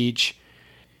Pebble Beach.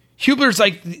 Huber's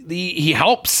like, he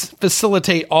helps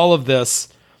facilitate all of this.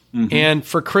 And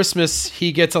for Christmas,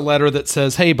 he gets a letter that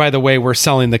says, hey, by the way, we're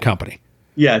selling the company.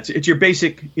 Yeah, it's your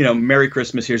basic, Merry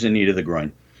Christmas, here's a knee to the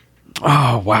groin.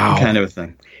 Oh, wow. Kind of a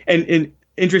thing. And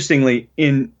interestingly,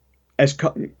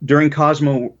 during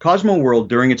Cosmo World,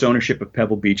 during its ownership of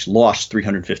Pebble Beach, lost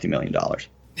 $350 million.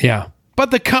 Yeah.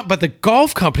 But the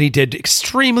golf company did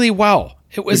extremely well.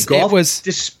 It was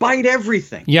despite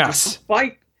everything. Yes.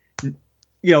 Despite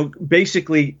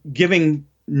basically giving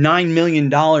 $9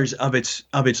 million of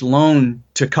its loan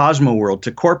to Cosmo World,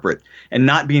 to corporate, and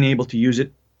not being able to use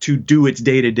it to do its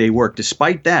day-to-day work.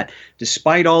 Despite that,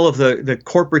 despite all of the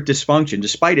corporate dysfunction,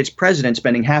 despite its president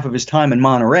spending half of his time in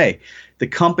Monterey, the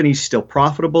company's still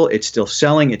profitable. It's still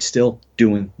selling. It's still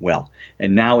doing well.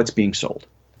 And now it's being sold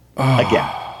again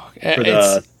for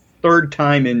the third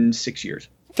time in 6 years.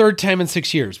 Third time in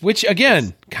 6 years, which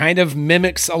again kind of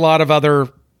mimics a lot of other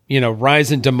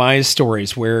rise and demise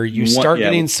stories where you start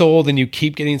getting sold and you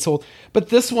keep getting sold. But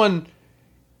this one,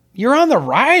 you're on the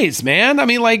rise, man. I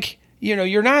mean,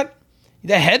 you're not,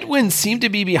 the headwinds seem to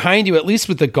be behind you, at least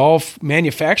with the golf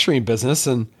manufacturing business.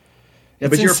 And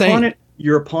but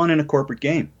you're a pawn in a corporate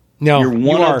game. No, you're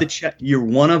one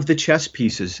of the chess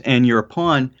pieces, and you're a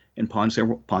pawn, and pawns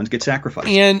get sacrificed.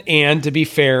 And to be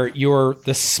fair, you're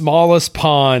the smallest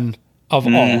pawn of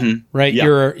all, right?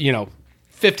 Yeah. You're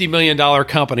 $50 million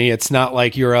company. It's not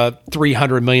like you're a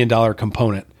 $300 million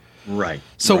component. Right.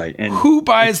 So And who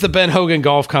buys the Ben Hogan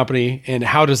Golf Company, and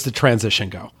how does the transition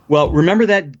go? Well, remember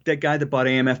that guy that bought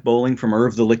AMF Bowling from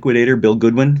Irv the Liquidator, Bill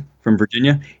Goodwin from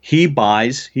Virginia? He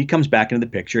comes back into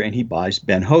the picture, and he buys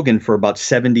Ben Hogan for about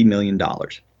 $70 million.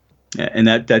 And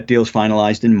that deal's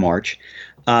finalized in March.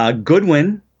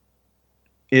 Goodwin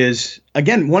is,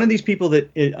 again, one of these people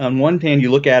that, on one hand,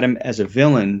 you look at him as a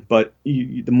villain, but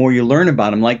the more you learn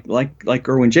about him, like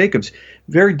Irwin Jacobs,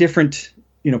 very different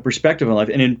perspective on life.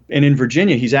 And in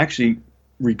Virginia, he's actually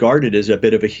regarded as a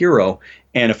bit of a hero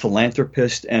and a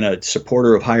philanthropist and a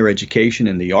supporter of higher education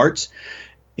and the arts.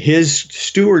 His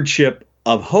stewardship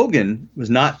of Hogan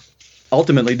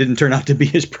ultimately didn't turn out to be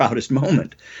his proudest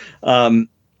moment.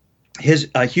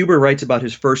 Huber writes about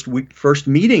his first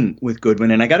meeting with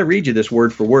Goodwin, and I got to read you this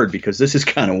word for word because this is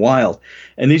kind of wild.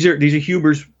 And these are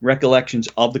Huber's recollections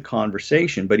of the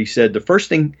conversation. But he said the first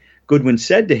thing Goodwin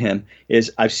said to him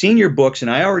is, "I've seen your books,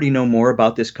 and I already know more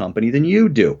about this company than you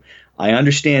do. I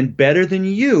understand better than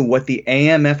you what the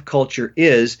AMF culture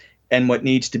is and what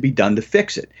needs to be done to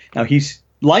fix it." Now he's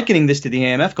likening this to the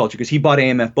AMF culture because he bought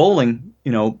AMF Bowling,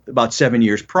 about 7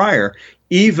 years prior,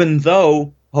 even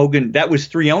though Hogan, that was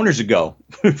 3 owners ago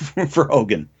for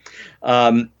Hogan.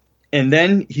 And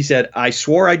then he said, "I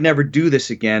swore I'd never do this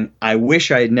again. I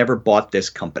wish I had never bought this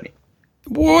company."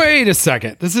 Wait a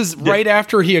second. This is right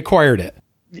after he acquired it.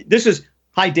 This is,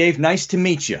 "Hi, Dave. Nice to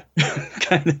meet you."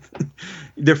 kind of,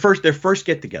 Their first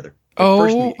get together.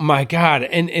 Oh my God.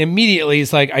 And immediately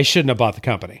he's like, I shouldn't have bought the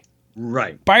company.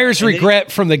 Right. Buyer's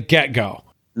regret from the get-go.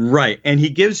 Right. And he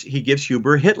gives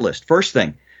Huber a hit list. First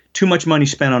thing, too much money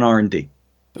spent on R&D.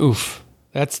 Oof.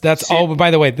 That's all. By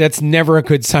the way, that's never a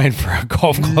good sign for a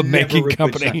golf club making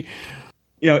company.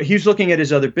 He's looking at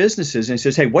his other businesses and he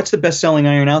says, hey, what's the best selling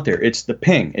iron out there? It's the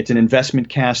Ping. It's an investment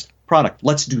cast product.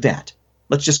 Let's do that.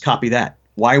 Let's just copy that.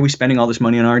 Why are we spending all this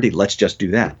money on R&D? Let's just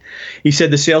do that. He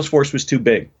said the sales force was too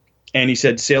big. And he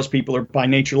said salespeople are by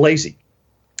nature lazy.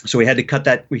 So we had to cut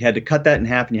that. We had to cut that in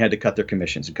half, and you had to cut their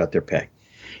commissions and cut their pay.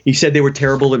 He said they were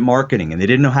terrible at marketing and they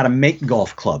didn't know how to make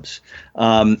golf clubs.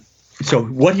 So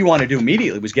what he wanted to do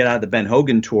immediately was get out of the Ben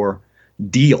Hogan Tour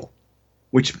deal,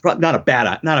 which not a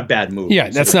bad move. Yeah,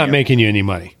 that's not making you any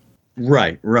money.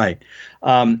 Right.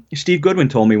 Steve Goodwin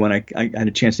told me when I had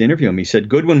a chance to interview him, he said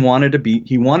Goodwin wanted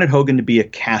Hogan to be a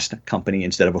cast company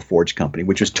instead of a forged company,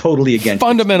 which was totally against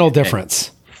fundamental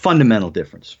difference. Fundamental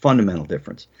difference.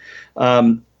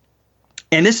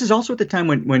 And this is also at the time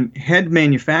when head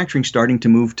manufacturing starting to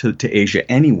move to Asia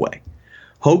anyway.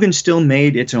 Hogan still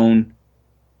made its own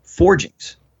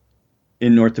forgings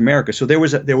in North America. So there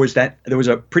was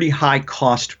a pretty high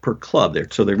cost per club there.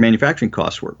 So their manufacturing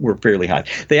costs were fairly high.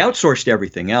 They outsourced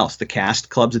everything else. The cast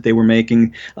clubs that they were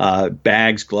making,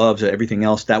 bags, gloves, everything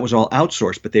else, that was all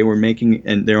outsourced, but they were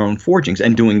making their own forgings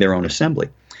and doing their own assembly.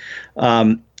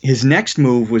 His next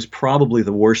move was probably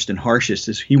the worst and harshest.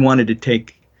 Is he wanted to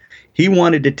take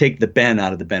the Ben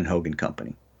out of the Ben Hogan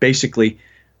company. Basically,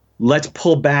 let's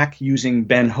pull back using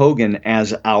Ben Hogan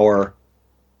as our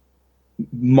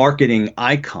marketing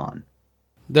icon.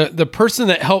 The person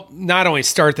that helped not only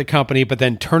start the company, but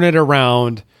then turn it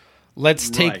around. Let's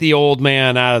take the old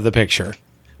man out of the picture.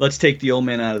 Let's take the old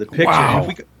man out of the picture. Wow.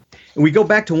 We go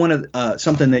back to one of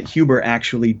something that Huber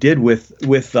actually did with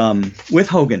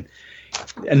Hogan.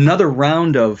 Another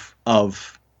round of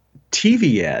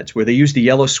TV ads where they use the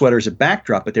yellow sweater as a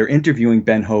backdrop, but they're interviewing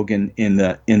Ben Hogan in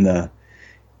the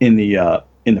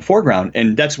foreground,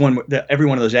 and that's every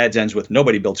one of those ads ends with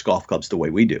 "Nobody builds golf clubs the way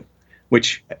we do,"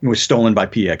 which was stolen by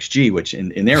PXG, which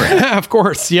in their ad. Of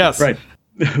course, yes, right.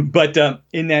 But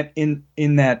in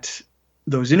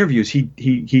those interviews, he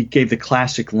gave the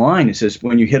classic line. He says,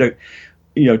 when you hit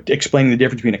explaining the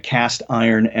difference between a cast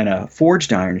iron and a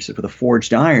forged iron. He said, with a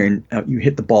forged iron, you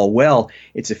hit the ball well.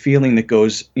 It's a feeling that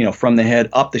goes, from the head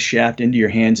up the shaft into your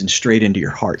hands and straight into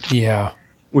your heart. Yeah,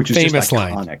 which is famous just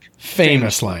iconic. line.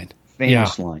 Famous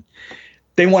line.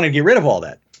 They want to get rid of all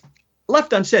that.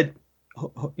 Left unsaid,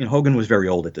 Hogan was very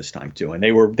old at this time too, and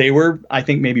they were I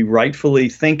think maybe rightfully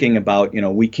thinking about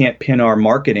we can't pin our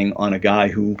marketing on a guy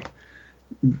who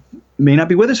may not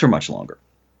be with us for much longer.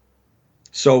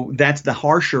 So that's the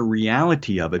harsher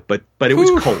reality of it, but it was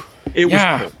cold. It was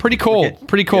cold.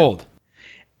 Pretty cold.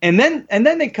 Yeah. And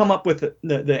then they come up with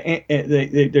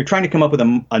they're trying to come up with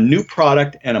a new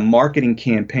product and a marketing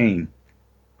campaign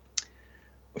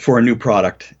for a new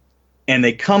product, and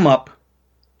they come up.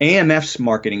 AMF's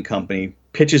marketing company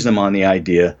pitches them on the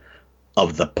idea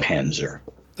of the Panzer.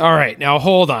 All right, now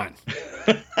hold on.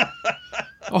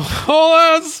 Hold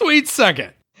on a sweet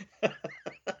second.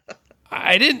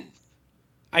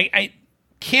 I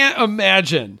can't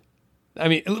imagine. I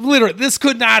mean, literally, this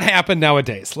could not happen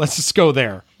nowadays. Let's just go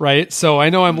there, right? So I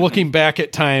know I'm looking back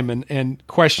at time and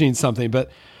questioning something,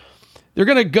 but they're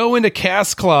going to go into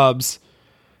cast clubs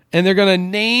and they're going to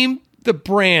name the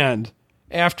brand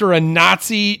after a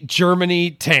Nazi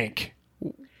Germany tank.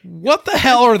 What the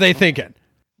hell are they thinking?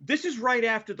 This is right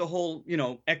after the whole,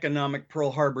 economic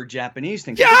Pearl Harbor Japanese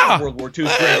thing. Yeah. World War II's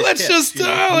let's just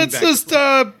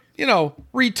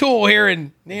retool here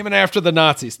and name it after the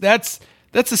Nazis. That's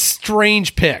a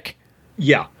strange pick.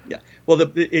 Yeah. Well,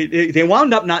 they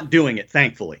wound up not doing it,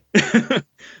 thankfully.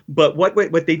 But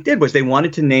what they did was they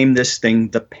wanted to name this thing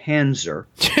the Panzer.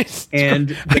 Jeez,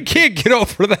 and I can't get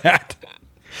over that.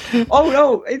 Oh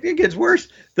no, I think it's worse.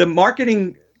 The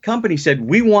marketing company said,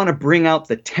 we want to bring out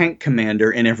the tank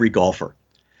commander in every golfer.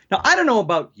 Now, I don't know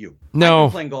about you. No. I've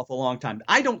been playing golf a long time.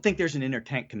 I don't think there's an inner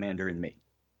tank commander in me.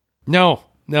 No.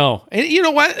 And you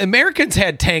know what? Americans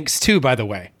had tanks too, by the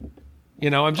way.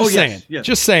 I'm just saying. Yes.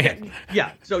 Just saying.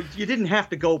 Yeah. So you didn't have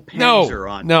to go Panzer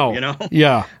on. No.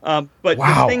 Yeah. But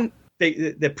wow. The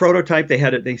thing, the prototype, they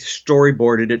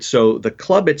storyboarded it. So the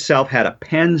club itself had a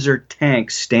Panzer tank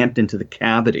stamped into the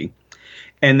cavity.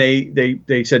 And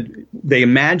they said they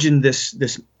imagined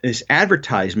this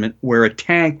advertisement where a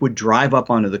tank would drive up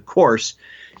onto the course,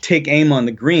 take aim on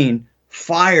the green,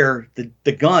 fire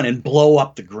the gun, and blow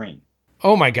up the green.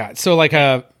 Oh my God! So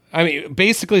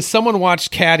basically, someone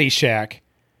watched Caddyshack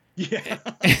Yeah.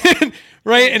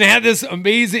 Right. And it had this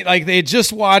amazing, like they had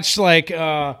just watched like,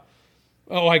 I'm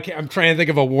trying to think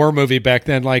of a war movie back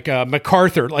then, like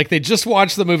MacArthur. Like they just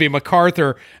watched the movie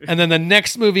MacArthur, and then the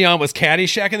next movie on was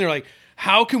Caddyshack, and they're like,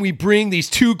 how can we bring these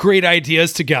two great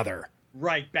ideas together?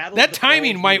 Right. That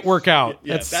timing might work out.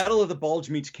 Yeah, Battle of the Bulge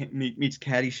meets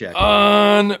Caddyshack.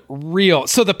 Unreal.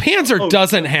 So the Panzer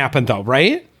doesn't happen though,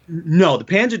 right? No, the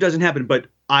Panzer doesn't happen, but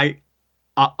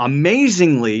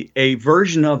amazingly, a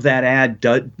version of that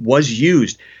ad was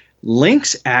used.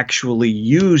 Lynx actually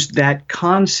used that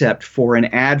concept for an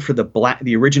ad for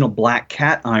the original Black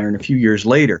Cat iron a few years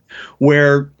later,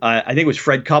 where I think it was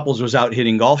Fred Couples was out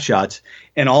hitting golf shots,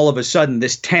 and all of a sudden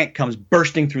this tank comes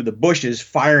bursting through the bushes,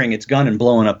 firing its gun and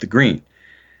blowing up the green.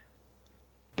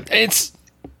 It's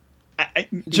I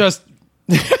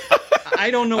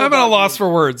don't know. I'm at a loss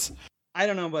for words. I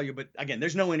don't know about you, but again,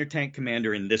 there's no inter-tank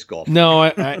commander in this golf. No,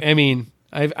 I mean,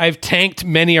 I've tanked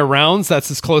many a rounds. That's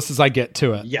as close as I get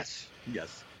to it. Yes.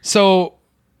 So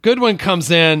Goodwin comes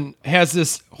in, has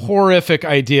this horrific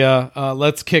idea.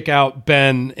 Let's kick out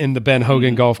Ben in the Ben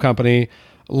Hogan Golf Company.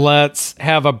 Let's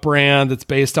have a brand that's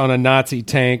based on a Nazi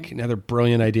tank. Another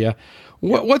brilliant idea.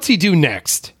 What's he do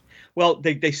next? Well,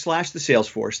 they slash the sales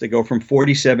force. They go from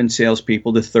 47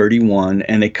 salespeople to 31,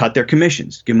 and they cut their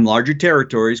commissions. Give them larger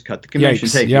territories, cut the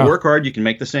commissions. Hey, if you work hard, you can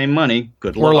make the same money.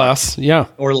 Good luck. Or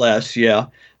less, yeah.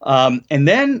 And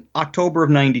then October of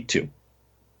 92.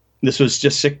 This was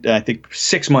just, I think,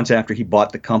 6 months after he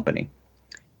bought the company.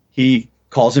 He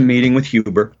calls a meeting with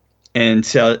Huber and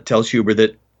tells Huber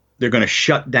that they're going to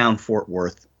shut down Fort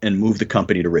Worth and move the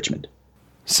company to Richmond.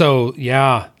 So,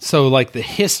 yeah. So, like the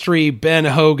history, Ben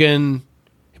Hogan,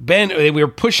 we were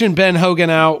pushing Ben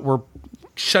Hogan out. We're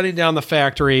shutting down the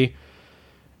factory.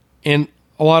 And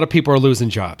a lot of people are losing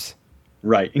jobs.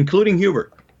 Right, including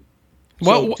Huber.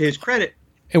 So, to his credit.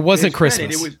 It wasn't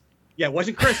Christmas. It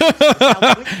wasn't Christmas.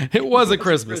 It wasn't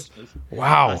Christmas.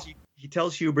 Wow. He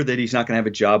tells Huber that he's not going to have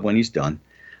a job when he's done.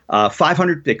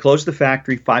 500. They closed the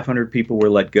factory. 500 people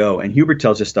were let go. And Huber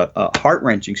tells us a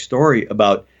heart-wrenching story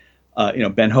about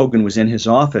Ben Hogan was in his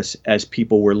office as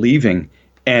people were leaving,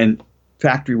 and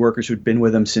factory workers who'd been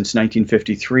with him since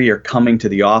 1953 are coming to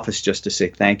the office just to say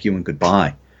thank you and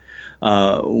goodbye.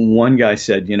 One guy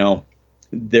said,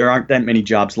 there aren't that many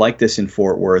jobs like this in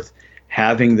Fort Worth.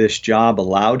 Having this job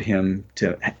allowed him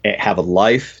to have a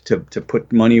life, to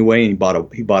put money away, and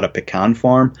he bought a pecan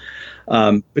farm.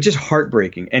 But just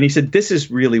heartbreaking. And he said, this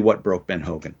is really what broke Ben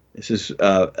Hogan. This is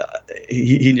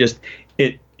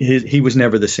he was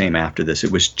never the same after this.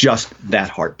 It was just that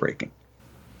heartbreaking.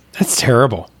 That's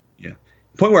terrible. Yeah.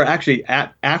 Point where actually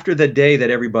after the day that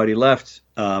everybody left,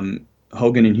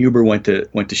 Hogan and Huber went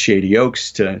to Shady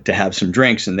Oaks to have some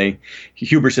drinks, and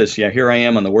Huber says, "Yeah, here I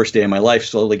am on the worst day of my life,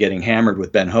 slowly getting hammered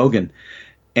with Ben Hogan."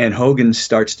 And Hogan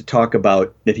starts to talk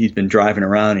about that he's been driving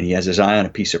around and he has his eye on a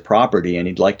piece of property and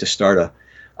he'd like to start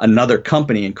another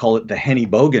company and call it the Henny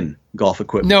Bogan Golf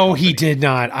Equipment. No, Company. He did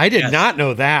not. I did not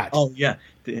know that. Oh yeah.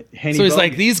 So he's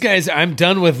like, these guys, I'm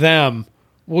done with them.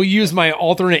 We'll use my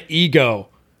alternate ego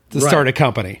to start a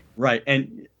company. Right.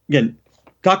 And again,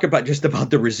 talk about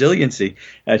the resiliency.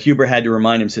 Huber had to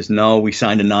remind him, says, no, we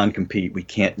signed a non-compete. We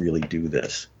can't really do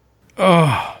this.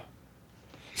 Oh.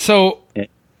 So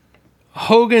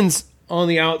Hogan's on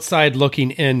the outside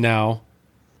looking in now.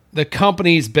 The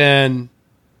company's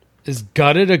is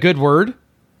gutted a good word?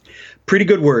 Pretty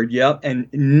good word, yep, and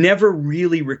never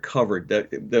really recovered.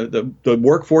 The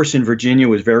workforce in Virginia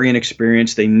was very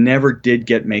inexperienced. They never did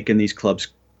get making these clubs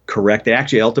correct. They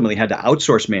actually ultimately had to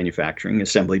outsource manufacturing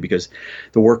assembly because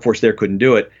the workforce there couldn't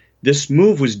do it. This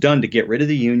move was done to get rid of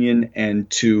the union and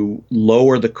to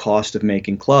lower the cost of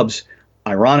making clubs.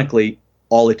 Ironically,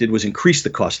 all it did was increase the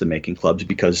cost of making clubs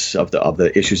because of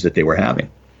the issues that they were having.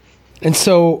 And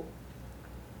so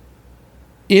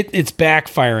it's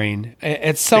backfiring.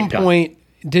 At some point,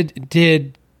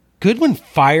 did Goodwin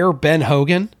fire Ben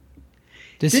Hogan?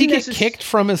 Does he get kicked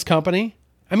from his company?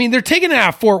 I mean, they're taking it out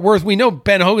of Fort Worth. We know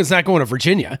Ben Hogan's not going to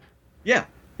Virginia. Yeah.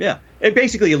 It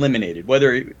basically eliminated.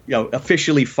 Whether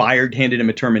officially fired, handed him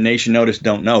a termination notice,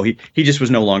 don't know. He just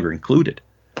was no longer included.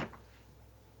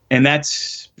 And that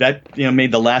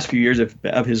made the last few years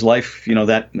of his life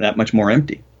that much more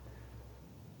empty.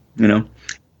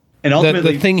 And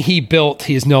ultimately, the thing he built,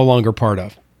 he's no longer part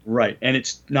of. Right, and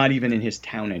it's not even in his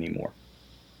town anymore.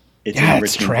 It's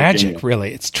tragic, Virginia.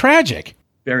 Really. It's tragic.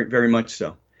 Very, very much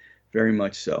so. Very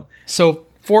much so. So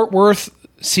Fort Worth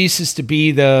ceases to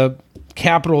be the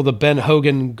capital of the Ben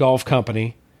Hogan Golf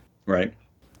Company. Right.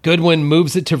 Goodwin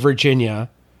moves it to Virginia.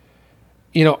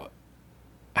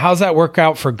 How's that work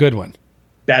out for Goodwin?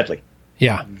 Badly.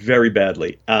 Yeah. Very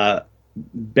badly.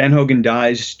 Ben Hogan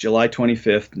dies July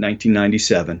 25th,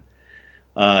 1997.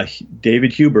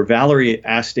 David Huber, Valerie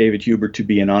asked David Huber to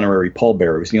be an honorary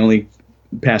pallbearer. He was the only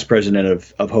past president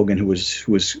of Hogan who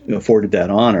was afforded that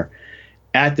honor.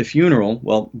 At the funeral,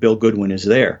 well, Bill Goodwin is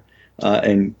there.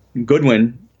 And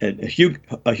Goodwin,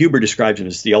 Huber describes him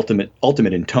as the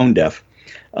ultimate in tone deaf,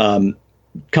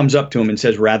 comes up to him and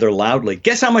says rather loudly,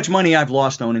 "Guess how much money I've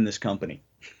lost owning this company?"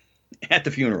 At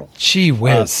the funeral. Gee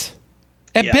whiz.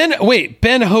 At yeah.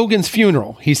 Ben Hogan's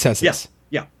funeral, he says this.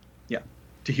 Yeah.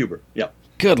 To Huber. Yeah.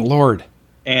 Good Lord.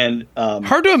 And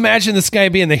hard to imagine this guy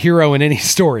being the hero in any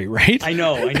story, right? I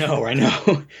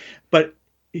know. But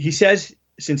he says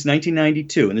since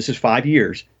 1992, and this is 5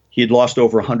 years, he had lost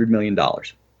over $100 million.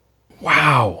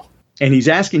 Wow. And he's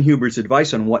asking Huber's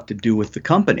advice on what to do with the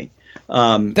company.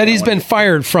 That he's been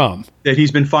fired from. That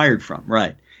he's been fired from,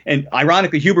 right. And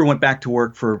ironically, Huber went back to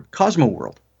work for Cosmo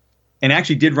World and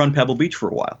actually did run Pebble Beach for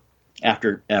a while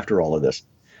after all of this.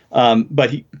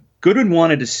 But Goodwin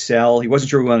wanted to sell. He wasn't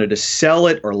sure he wanted to sell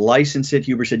it or license it.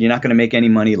 Huber said, "You're not going to make any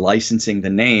money licensing the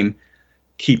name.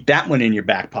 Keep that one in your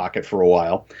back pocket for a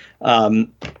while."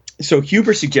 So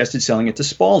Huber suggested selling it to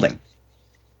Spalding.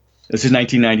 This is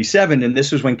 1997, and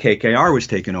this was when KKR was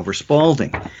taking over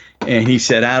Spalding. And he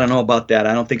said, "I don't know about that.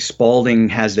 I don't think Spalding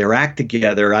has their act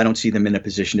together. I don't see them in a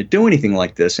position to do anything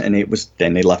like this." And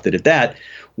then they left it at that.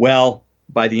 Well,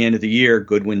 by the end of the year,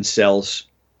 Goodwin sells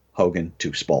Hogan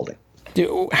to Spalding.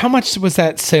 How much was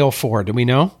that sale for? Do we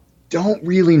know? Don't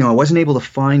really know. I wasn't able to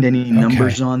find any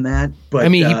numbers on that. But I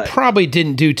mean, he probably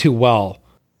didn't do too well.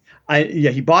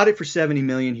 He bought it for $70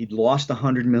 million. He'd lost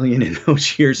 $100 million in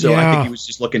those years, so I think he was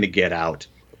just looking to get out.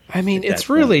 I mean, it's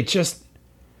really just,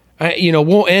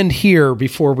 we'll end here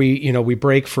before we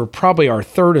break for probably our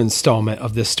third installment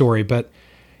of this story. But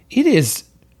it is,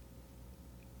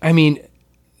 I mean,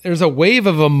 there's a wave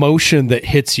of emotion that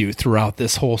hits you throughout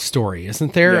this whole story,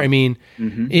 isn't there? Yeah. I mean,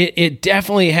 it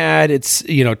definitely had its,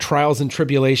 trials and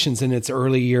tribulations in its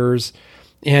early years.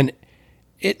 And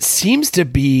it seems to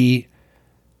be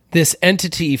this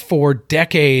entity for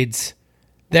decades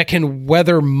that can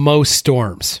weather most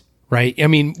storms, right? I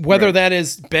mean, whether that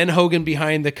is Ben Hogan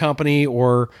behind the company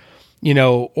or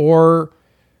an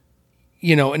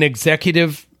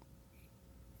executive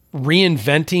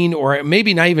reinventing, or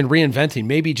maybe not even reinventing,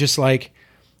 maybe just like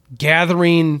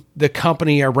gathering the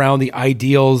company around the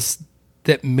ideals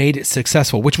that made it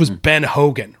successful, which was Ben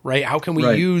Hogan, right? How can we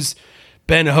use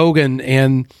Ben Hogan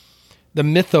and the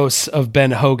mythos of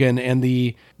Ben Hogan and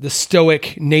the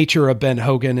stoic nature of Ben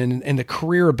Hogan and the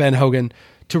career of Ben Hogan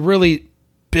to really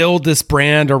build this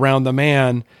brand around the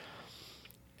man,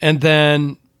 and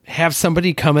then have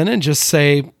somebody come in and just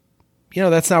say,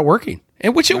 that's not working.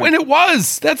 And when it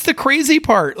was, that's the crazy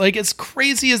part. Like, as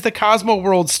crazy as the Cosmo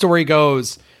World story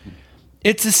goes,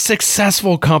 it's a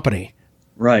successful company.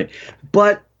 Right.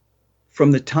 But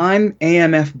from the time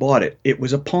AMF bought it, it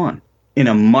was a pawn in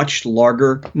a much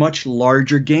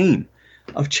larger game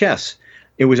of chess.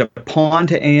 It was a pawn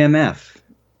to AMF.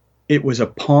 It was a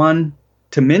pawn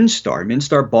to Minstar.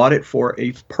 Minstar bought it for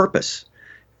a purpose,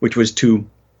 which was to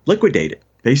liquidate it,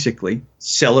 basically,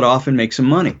 sell it off and make some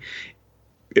money.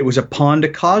 It was a pawn to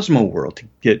Cosmo World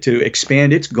to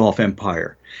expand its golf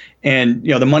empire. And,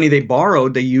 the money they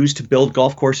borrowed, they used to build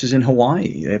golf courses in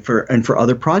Hawaii for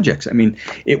other projects. I mean,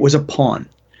 it was a pawn.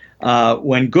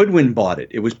 When Goodwin bought it,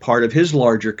 it was part of his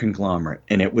larger conglomerate,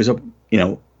 and it was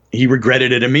he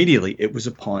regretted it immediately. It was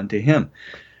a pawn to him.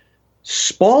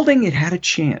 Spalding, it had a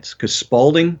chance because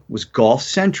Spalding was golf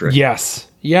centric. Yes.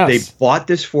 They bought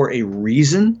this for a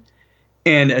reason,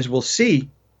 and as we'll see,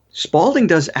 Spalding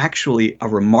does actually a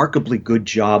remarkably good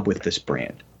job with this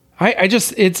brand.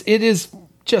 It is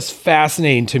just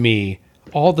fascinating to me,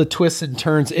 all the twists and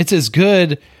turns. It's as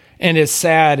good and as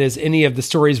sad as any of the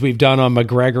stories we've done on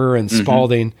McGregor and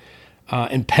Spalding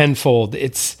and Penfold.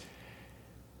 It's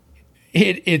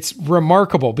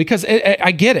remarkable because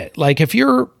I get it. Like, if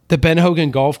you're the Ben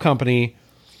Hogan Golf Company,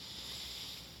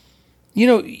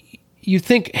 you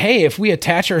think, hey, if we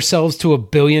attach ourselves to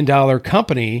 $1 billion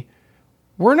company,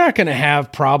 we're not going to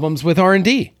have problems with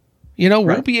R&D.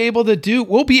 We'll be able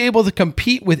to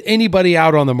compete with anybody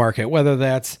out on the market, whether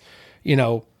that's,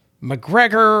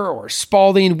 McGregor or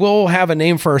Spalding. We'll have a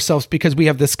name for ourselves because we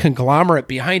have this conglomerate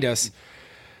behind us.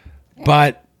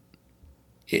 But,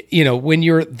 when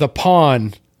you're the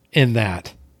pawn in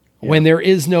that, when there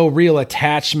is no real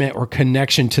attachment or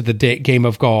connection to the game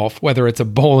of golf, whether it's a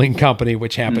bowling company,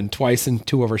 which happened twice in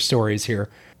two of our stories here,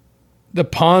 the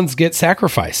pawns get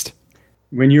sacrificed.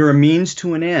 When you're a means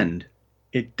to an end,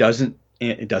 it doesn't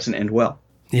end well.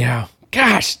 Yeah.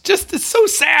 Gosh, it's so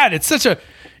sad. It's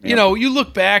You know, you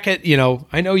look back at,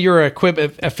 I know you're an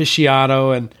equipment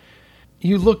aficionado, and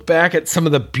you look back at some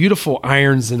of the beautiful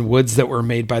irons and woods that were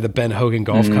made by the Ben Hogan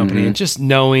Golf Company, and just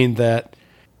knowing that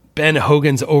Ben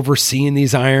Hogan's overseeing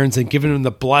these irons and giving them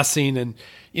the blessing and,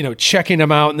 checking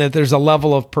them out, and that there's a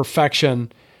level of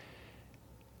perfection.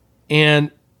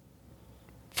 And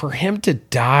for him to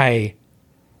die,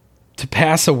 to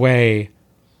pass away,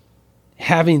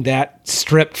 having that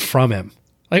stripped from him,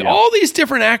 all these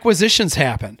different acquisitions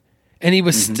happened, and he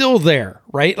was still there,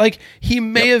 right? Like, he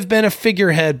may have been a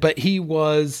figurehead, but he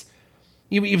was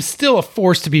still a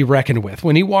force to be reckoned with.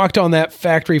 When he walked on that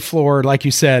factory floor, like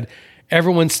you said,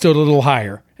 everyone stood a little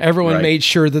higher. Everyone made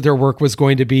sure that their work was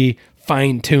going to be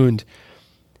fine-tuned.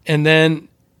 And then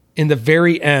in the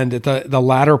very end, at the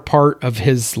latter part of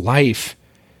his life,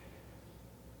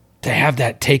 to have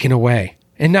that taken away.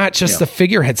 And not just the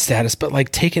figurehead status, but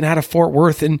like taken out of Fort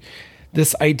Worth, and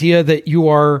this idea that you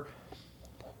are,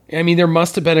 there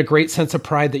must have been a great sense of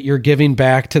pride that you're giving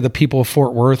back to the people of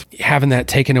Fort Worth. Having that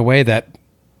taken away, that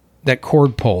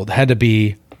cord pulled, had to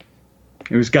be...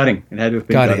 It was gutting. It had to have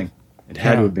been gutting. It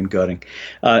had to have been gutting.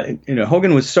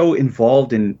 Hogan was so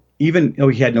involved in, even though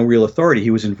he had no real authority,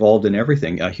 he was involved in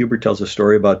everything. Hubert tells a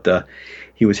story about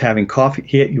he was having coffee.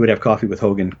 He would have coffee with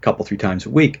Hogan a couple, 3 times a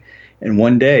week. And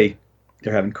one day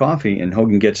they're having coffee, and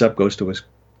Hogan gets up, goes to his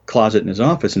closet in his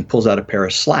office, and pulls out a pair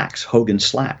of slacks, Hogan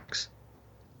slacks.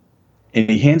 And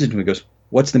he hands it to him and goes,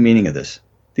 "What's the meaning of this?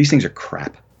 These things are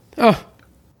crap." Oh.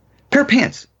 Pair of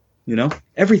pants.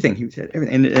 Everything. He said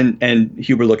everything. And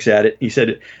Huber looks at it. He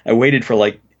said, I waited for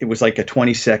I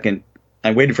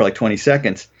waited for 20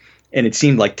 seconds, and it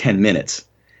seemed like 10 minutes.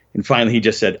 And finally he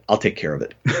just said, "I'll take care of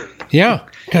it." Yeah,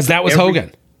 because that was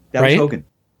Hogan. That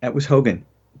was Hogan.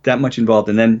 That much involved.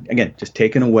 And then, again, just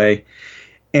taken away.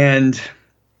 And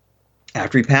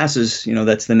after he passes,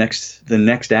 that's the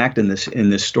next act in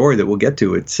this story that we'll get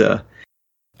to. It's that's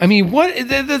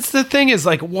the thing is,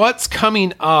 what's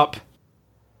coming up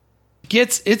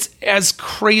it's as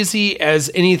crazy as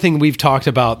anything we've talked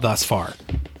about thus far.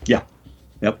 Yeah.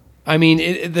 Yep.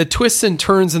 The twists and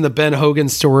turns in the Ben Hogan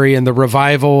story, and the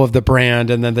revival of the brand,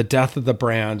 and then the death of the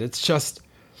brand. It's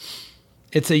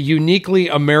a uniquely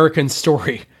American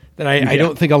story that I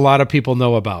don't think a lot of people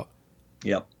know about.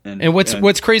 Yep. And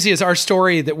what's crazy is our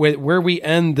story, that where we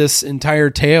end this entire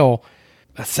tale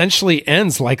essentially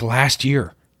ends like last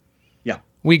year. Yeah.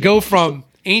 We go from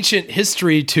ancient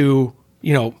history to,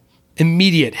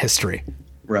 immediate history.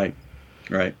 Right.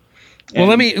 Right.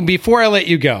 Well, before I let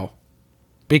you go,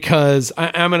 because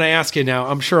I'm going to ask you now,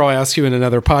 I'm sure I'll ask you in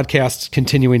another podcast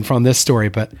continuing from this story,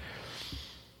 but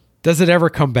does it ever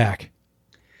come back?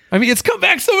 It's come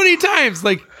back so many times.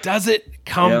 Does it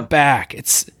come back?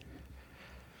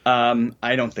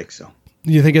 I don't think so.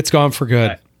 You think it's gone for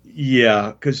good?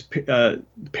 Yeah, because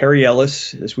Perry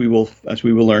Ellis, as we will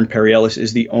learn, Perry Ellis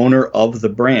is the owner of the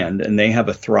brand, and they have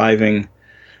a thriving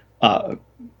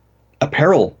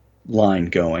apparel line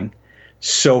going.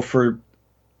 So for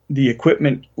the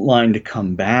equipment line to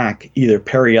come back, either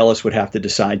Perry Ellis would have to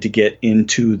decide to get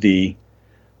into the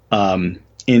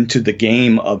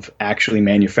game of actually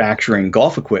manufacturing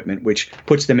golf equipment, which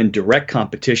puts them in direct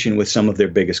competition with some of their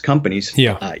biggest companies,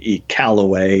 i.e.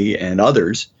 Callaway and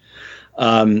others.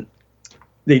 They'd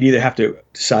either have to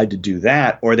decide to do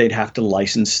that, or they'd have to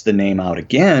license the name out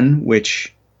again,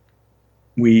 which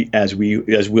as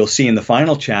we'll see in the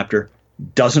final chapter,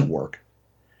 doesn't work.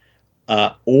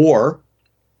 Or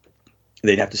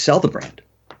they'd have to sell the brand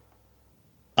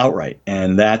outright,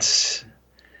 and that's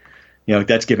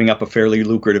giving up a fairly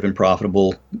lucrative and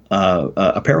profitable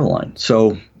apparel line.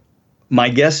 So my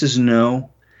guess is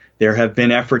no. There have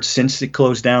been efforts since it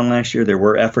closed down last year. There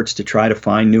were efforts to try to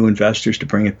find new investors to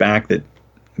bring it back that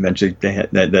eventually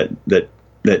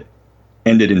that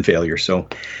ended in failure. So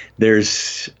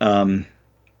there's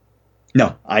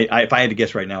no. If I had to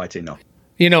guess right now, I'd say no.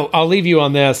 I'll leave you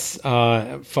on this,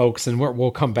 folks, and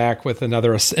we'll come back with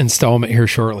another installment here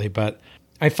shortly. But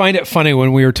I find it funny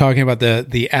when we were talking about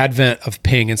the advent of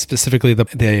Ping, and specifically the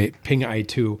Ping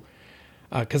I2,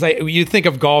 because you think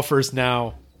of golfers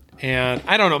now, and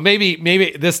I don't know,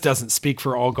 maybe this doesn't speak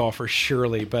for all golfers,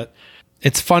 surely, but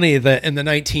it's funny that in the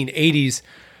 1980s,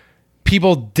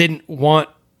 people didn't want,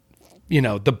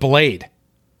 the blade.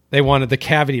 They wanted the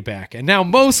cavity back. And now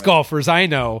most golfers I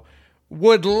know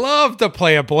would love to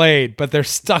play a blade, but they're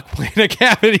stuck playing a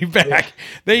cavity back. Yeah.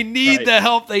 They need the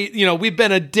help. We've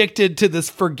been addicted to this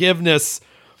forgiveness,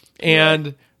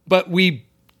 but we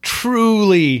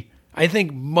truly, I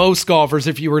think most golfers,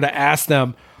 if you were to ask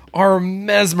them, are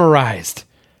mesmerized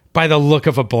by the look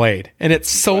of a blade. And it's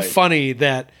so funny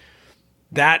that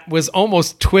that was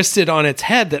almost twisted on its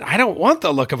head, that I don't want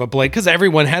the look of a blade because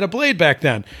everyone had a blade back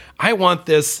then. I want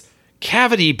this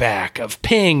cavity back of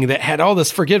Ping that had all this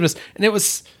forgiveness. And it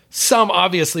was some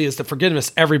obviously is the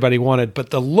forgiveness everybody wanted, but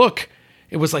the look,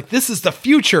 it was like, this is the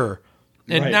future.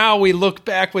 And now we look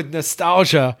back with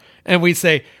nostalgia and we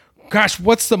say, gosh,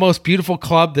 what's the most beautiful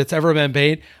club that's ever been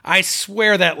made? I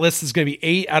swear that list is going to be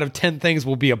 8 out of 10 things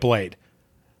will be a blade.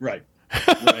 Right.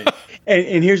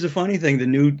 And here's the funny thing: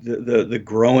 the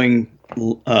growing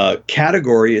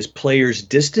category is players'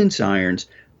 distance irons.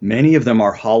 Many of them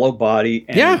are hollow body,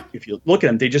 and if you look at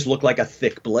them, they just look like a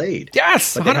thick blade.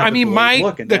 Yes, I mean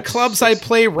the clubs I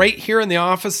play right here in the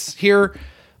office here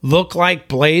look like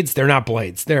blades. They're not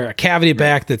blades. They're a cavity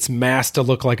back that's masked to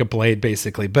look like a blade,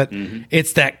 basically. But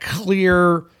it's that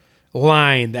clear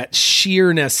line, that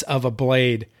sheerness of a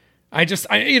blade. I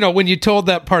when you told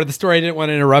that part of the story, I didn't want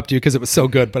to interrupt you because it was so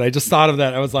good, but I just thought of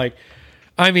that. I was like,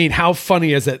 I mean, how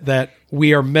funny is it that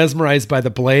we are mesmerized by the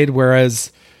blade,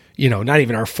 whereas, not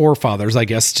even our forefathers, I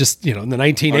guess, just, in the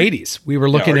 1980s, we were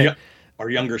looking at our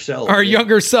younger selves. Our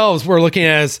younger selves were looking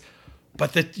at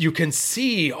but that you can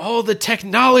see all the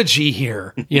technology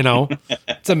here,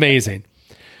 It's amazing.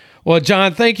 Well,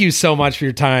 John, thank you so much for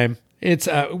your time. It's,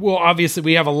 obviously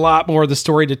we have a lot more of the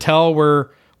story to tell. Where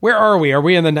are we? An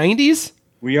in the 90s?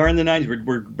 We are in the 90s.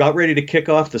 We're about ready to kick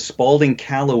off the Spalding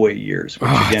Calloway years,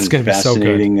 which again is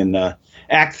fascinating. So and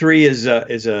Act 3 is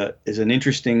an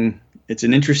interesting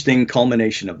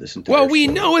culmination of this entire. Well, we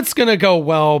know it's going to go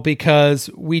well because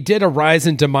we did a rise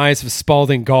and demise of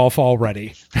Spalding Golf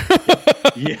already.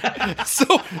 Yeah. So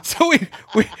we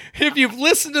if you've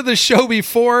listened to the show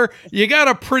before, you got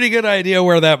a pretty good idea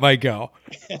where that might go.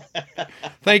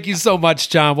 Thank you so much,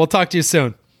 John. We'll talk to you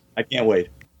soon. I can't wait.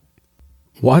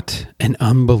 What an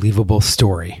unbelievable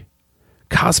story.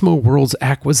 Cosmo World's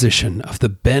acquisition of the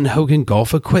Ben Hogan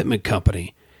Golf Equipment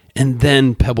Company and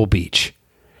then Pebble Beach.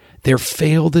 Their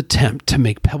failed attempt to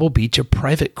make Pebble Beach a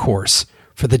private course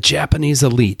for the Japanese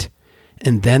elite,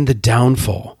 and then the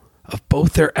downfall of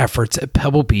both their efforts at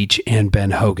Pebble Beach and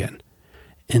Ben Hogan.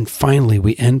 And finally,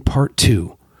 we end part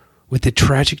 2 with the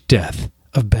tragic death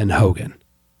of Ben Hogan.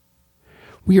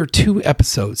 We are 2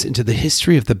 episodes into the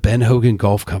history of the Ben Hogan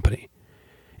Golf Company,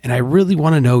 and I really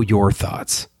want to know your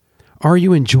thoughts. Are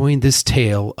you enjoying this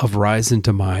tale of rise and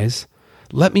demise?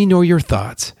 Let me know your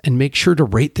thoughts and make sure to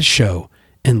rate the show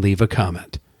and leave a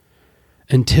comment.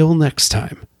 Until next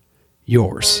time,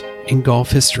 yours in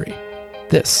golf history,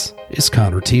 this is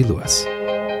Connor T. Lewis.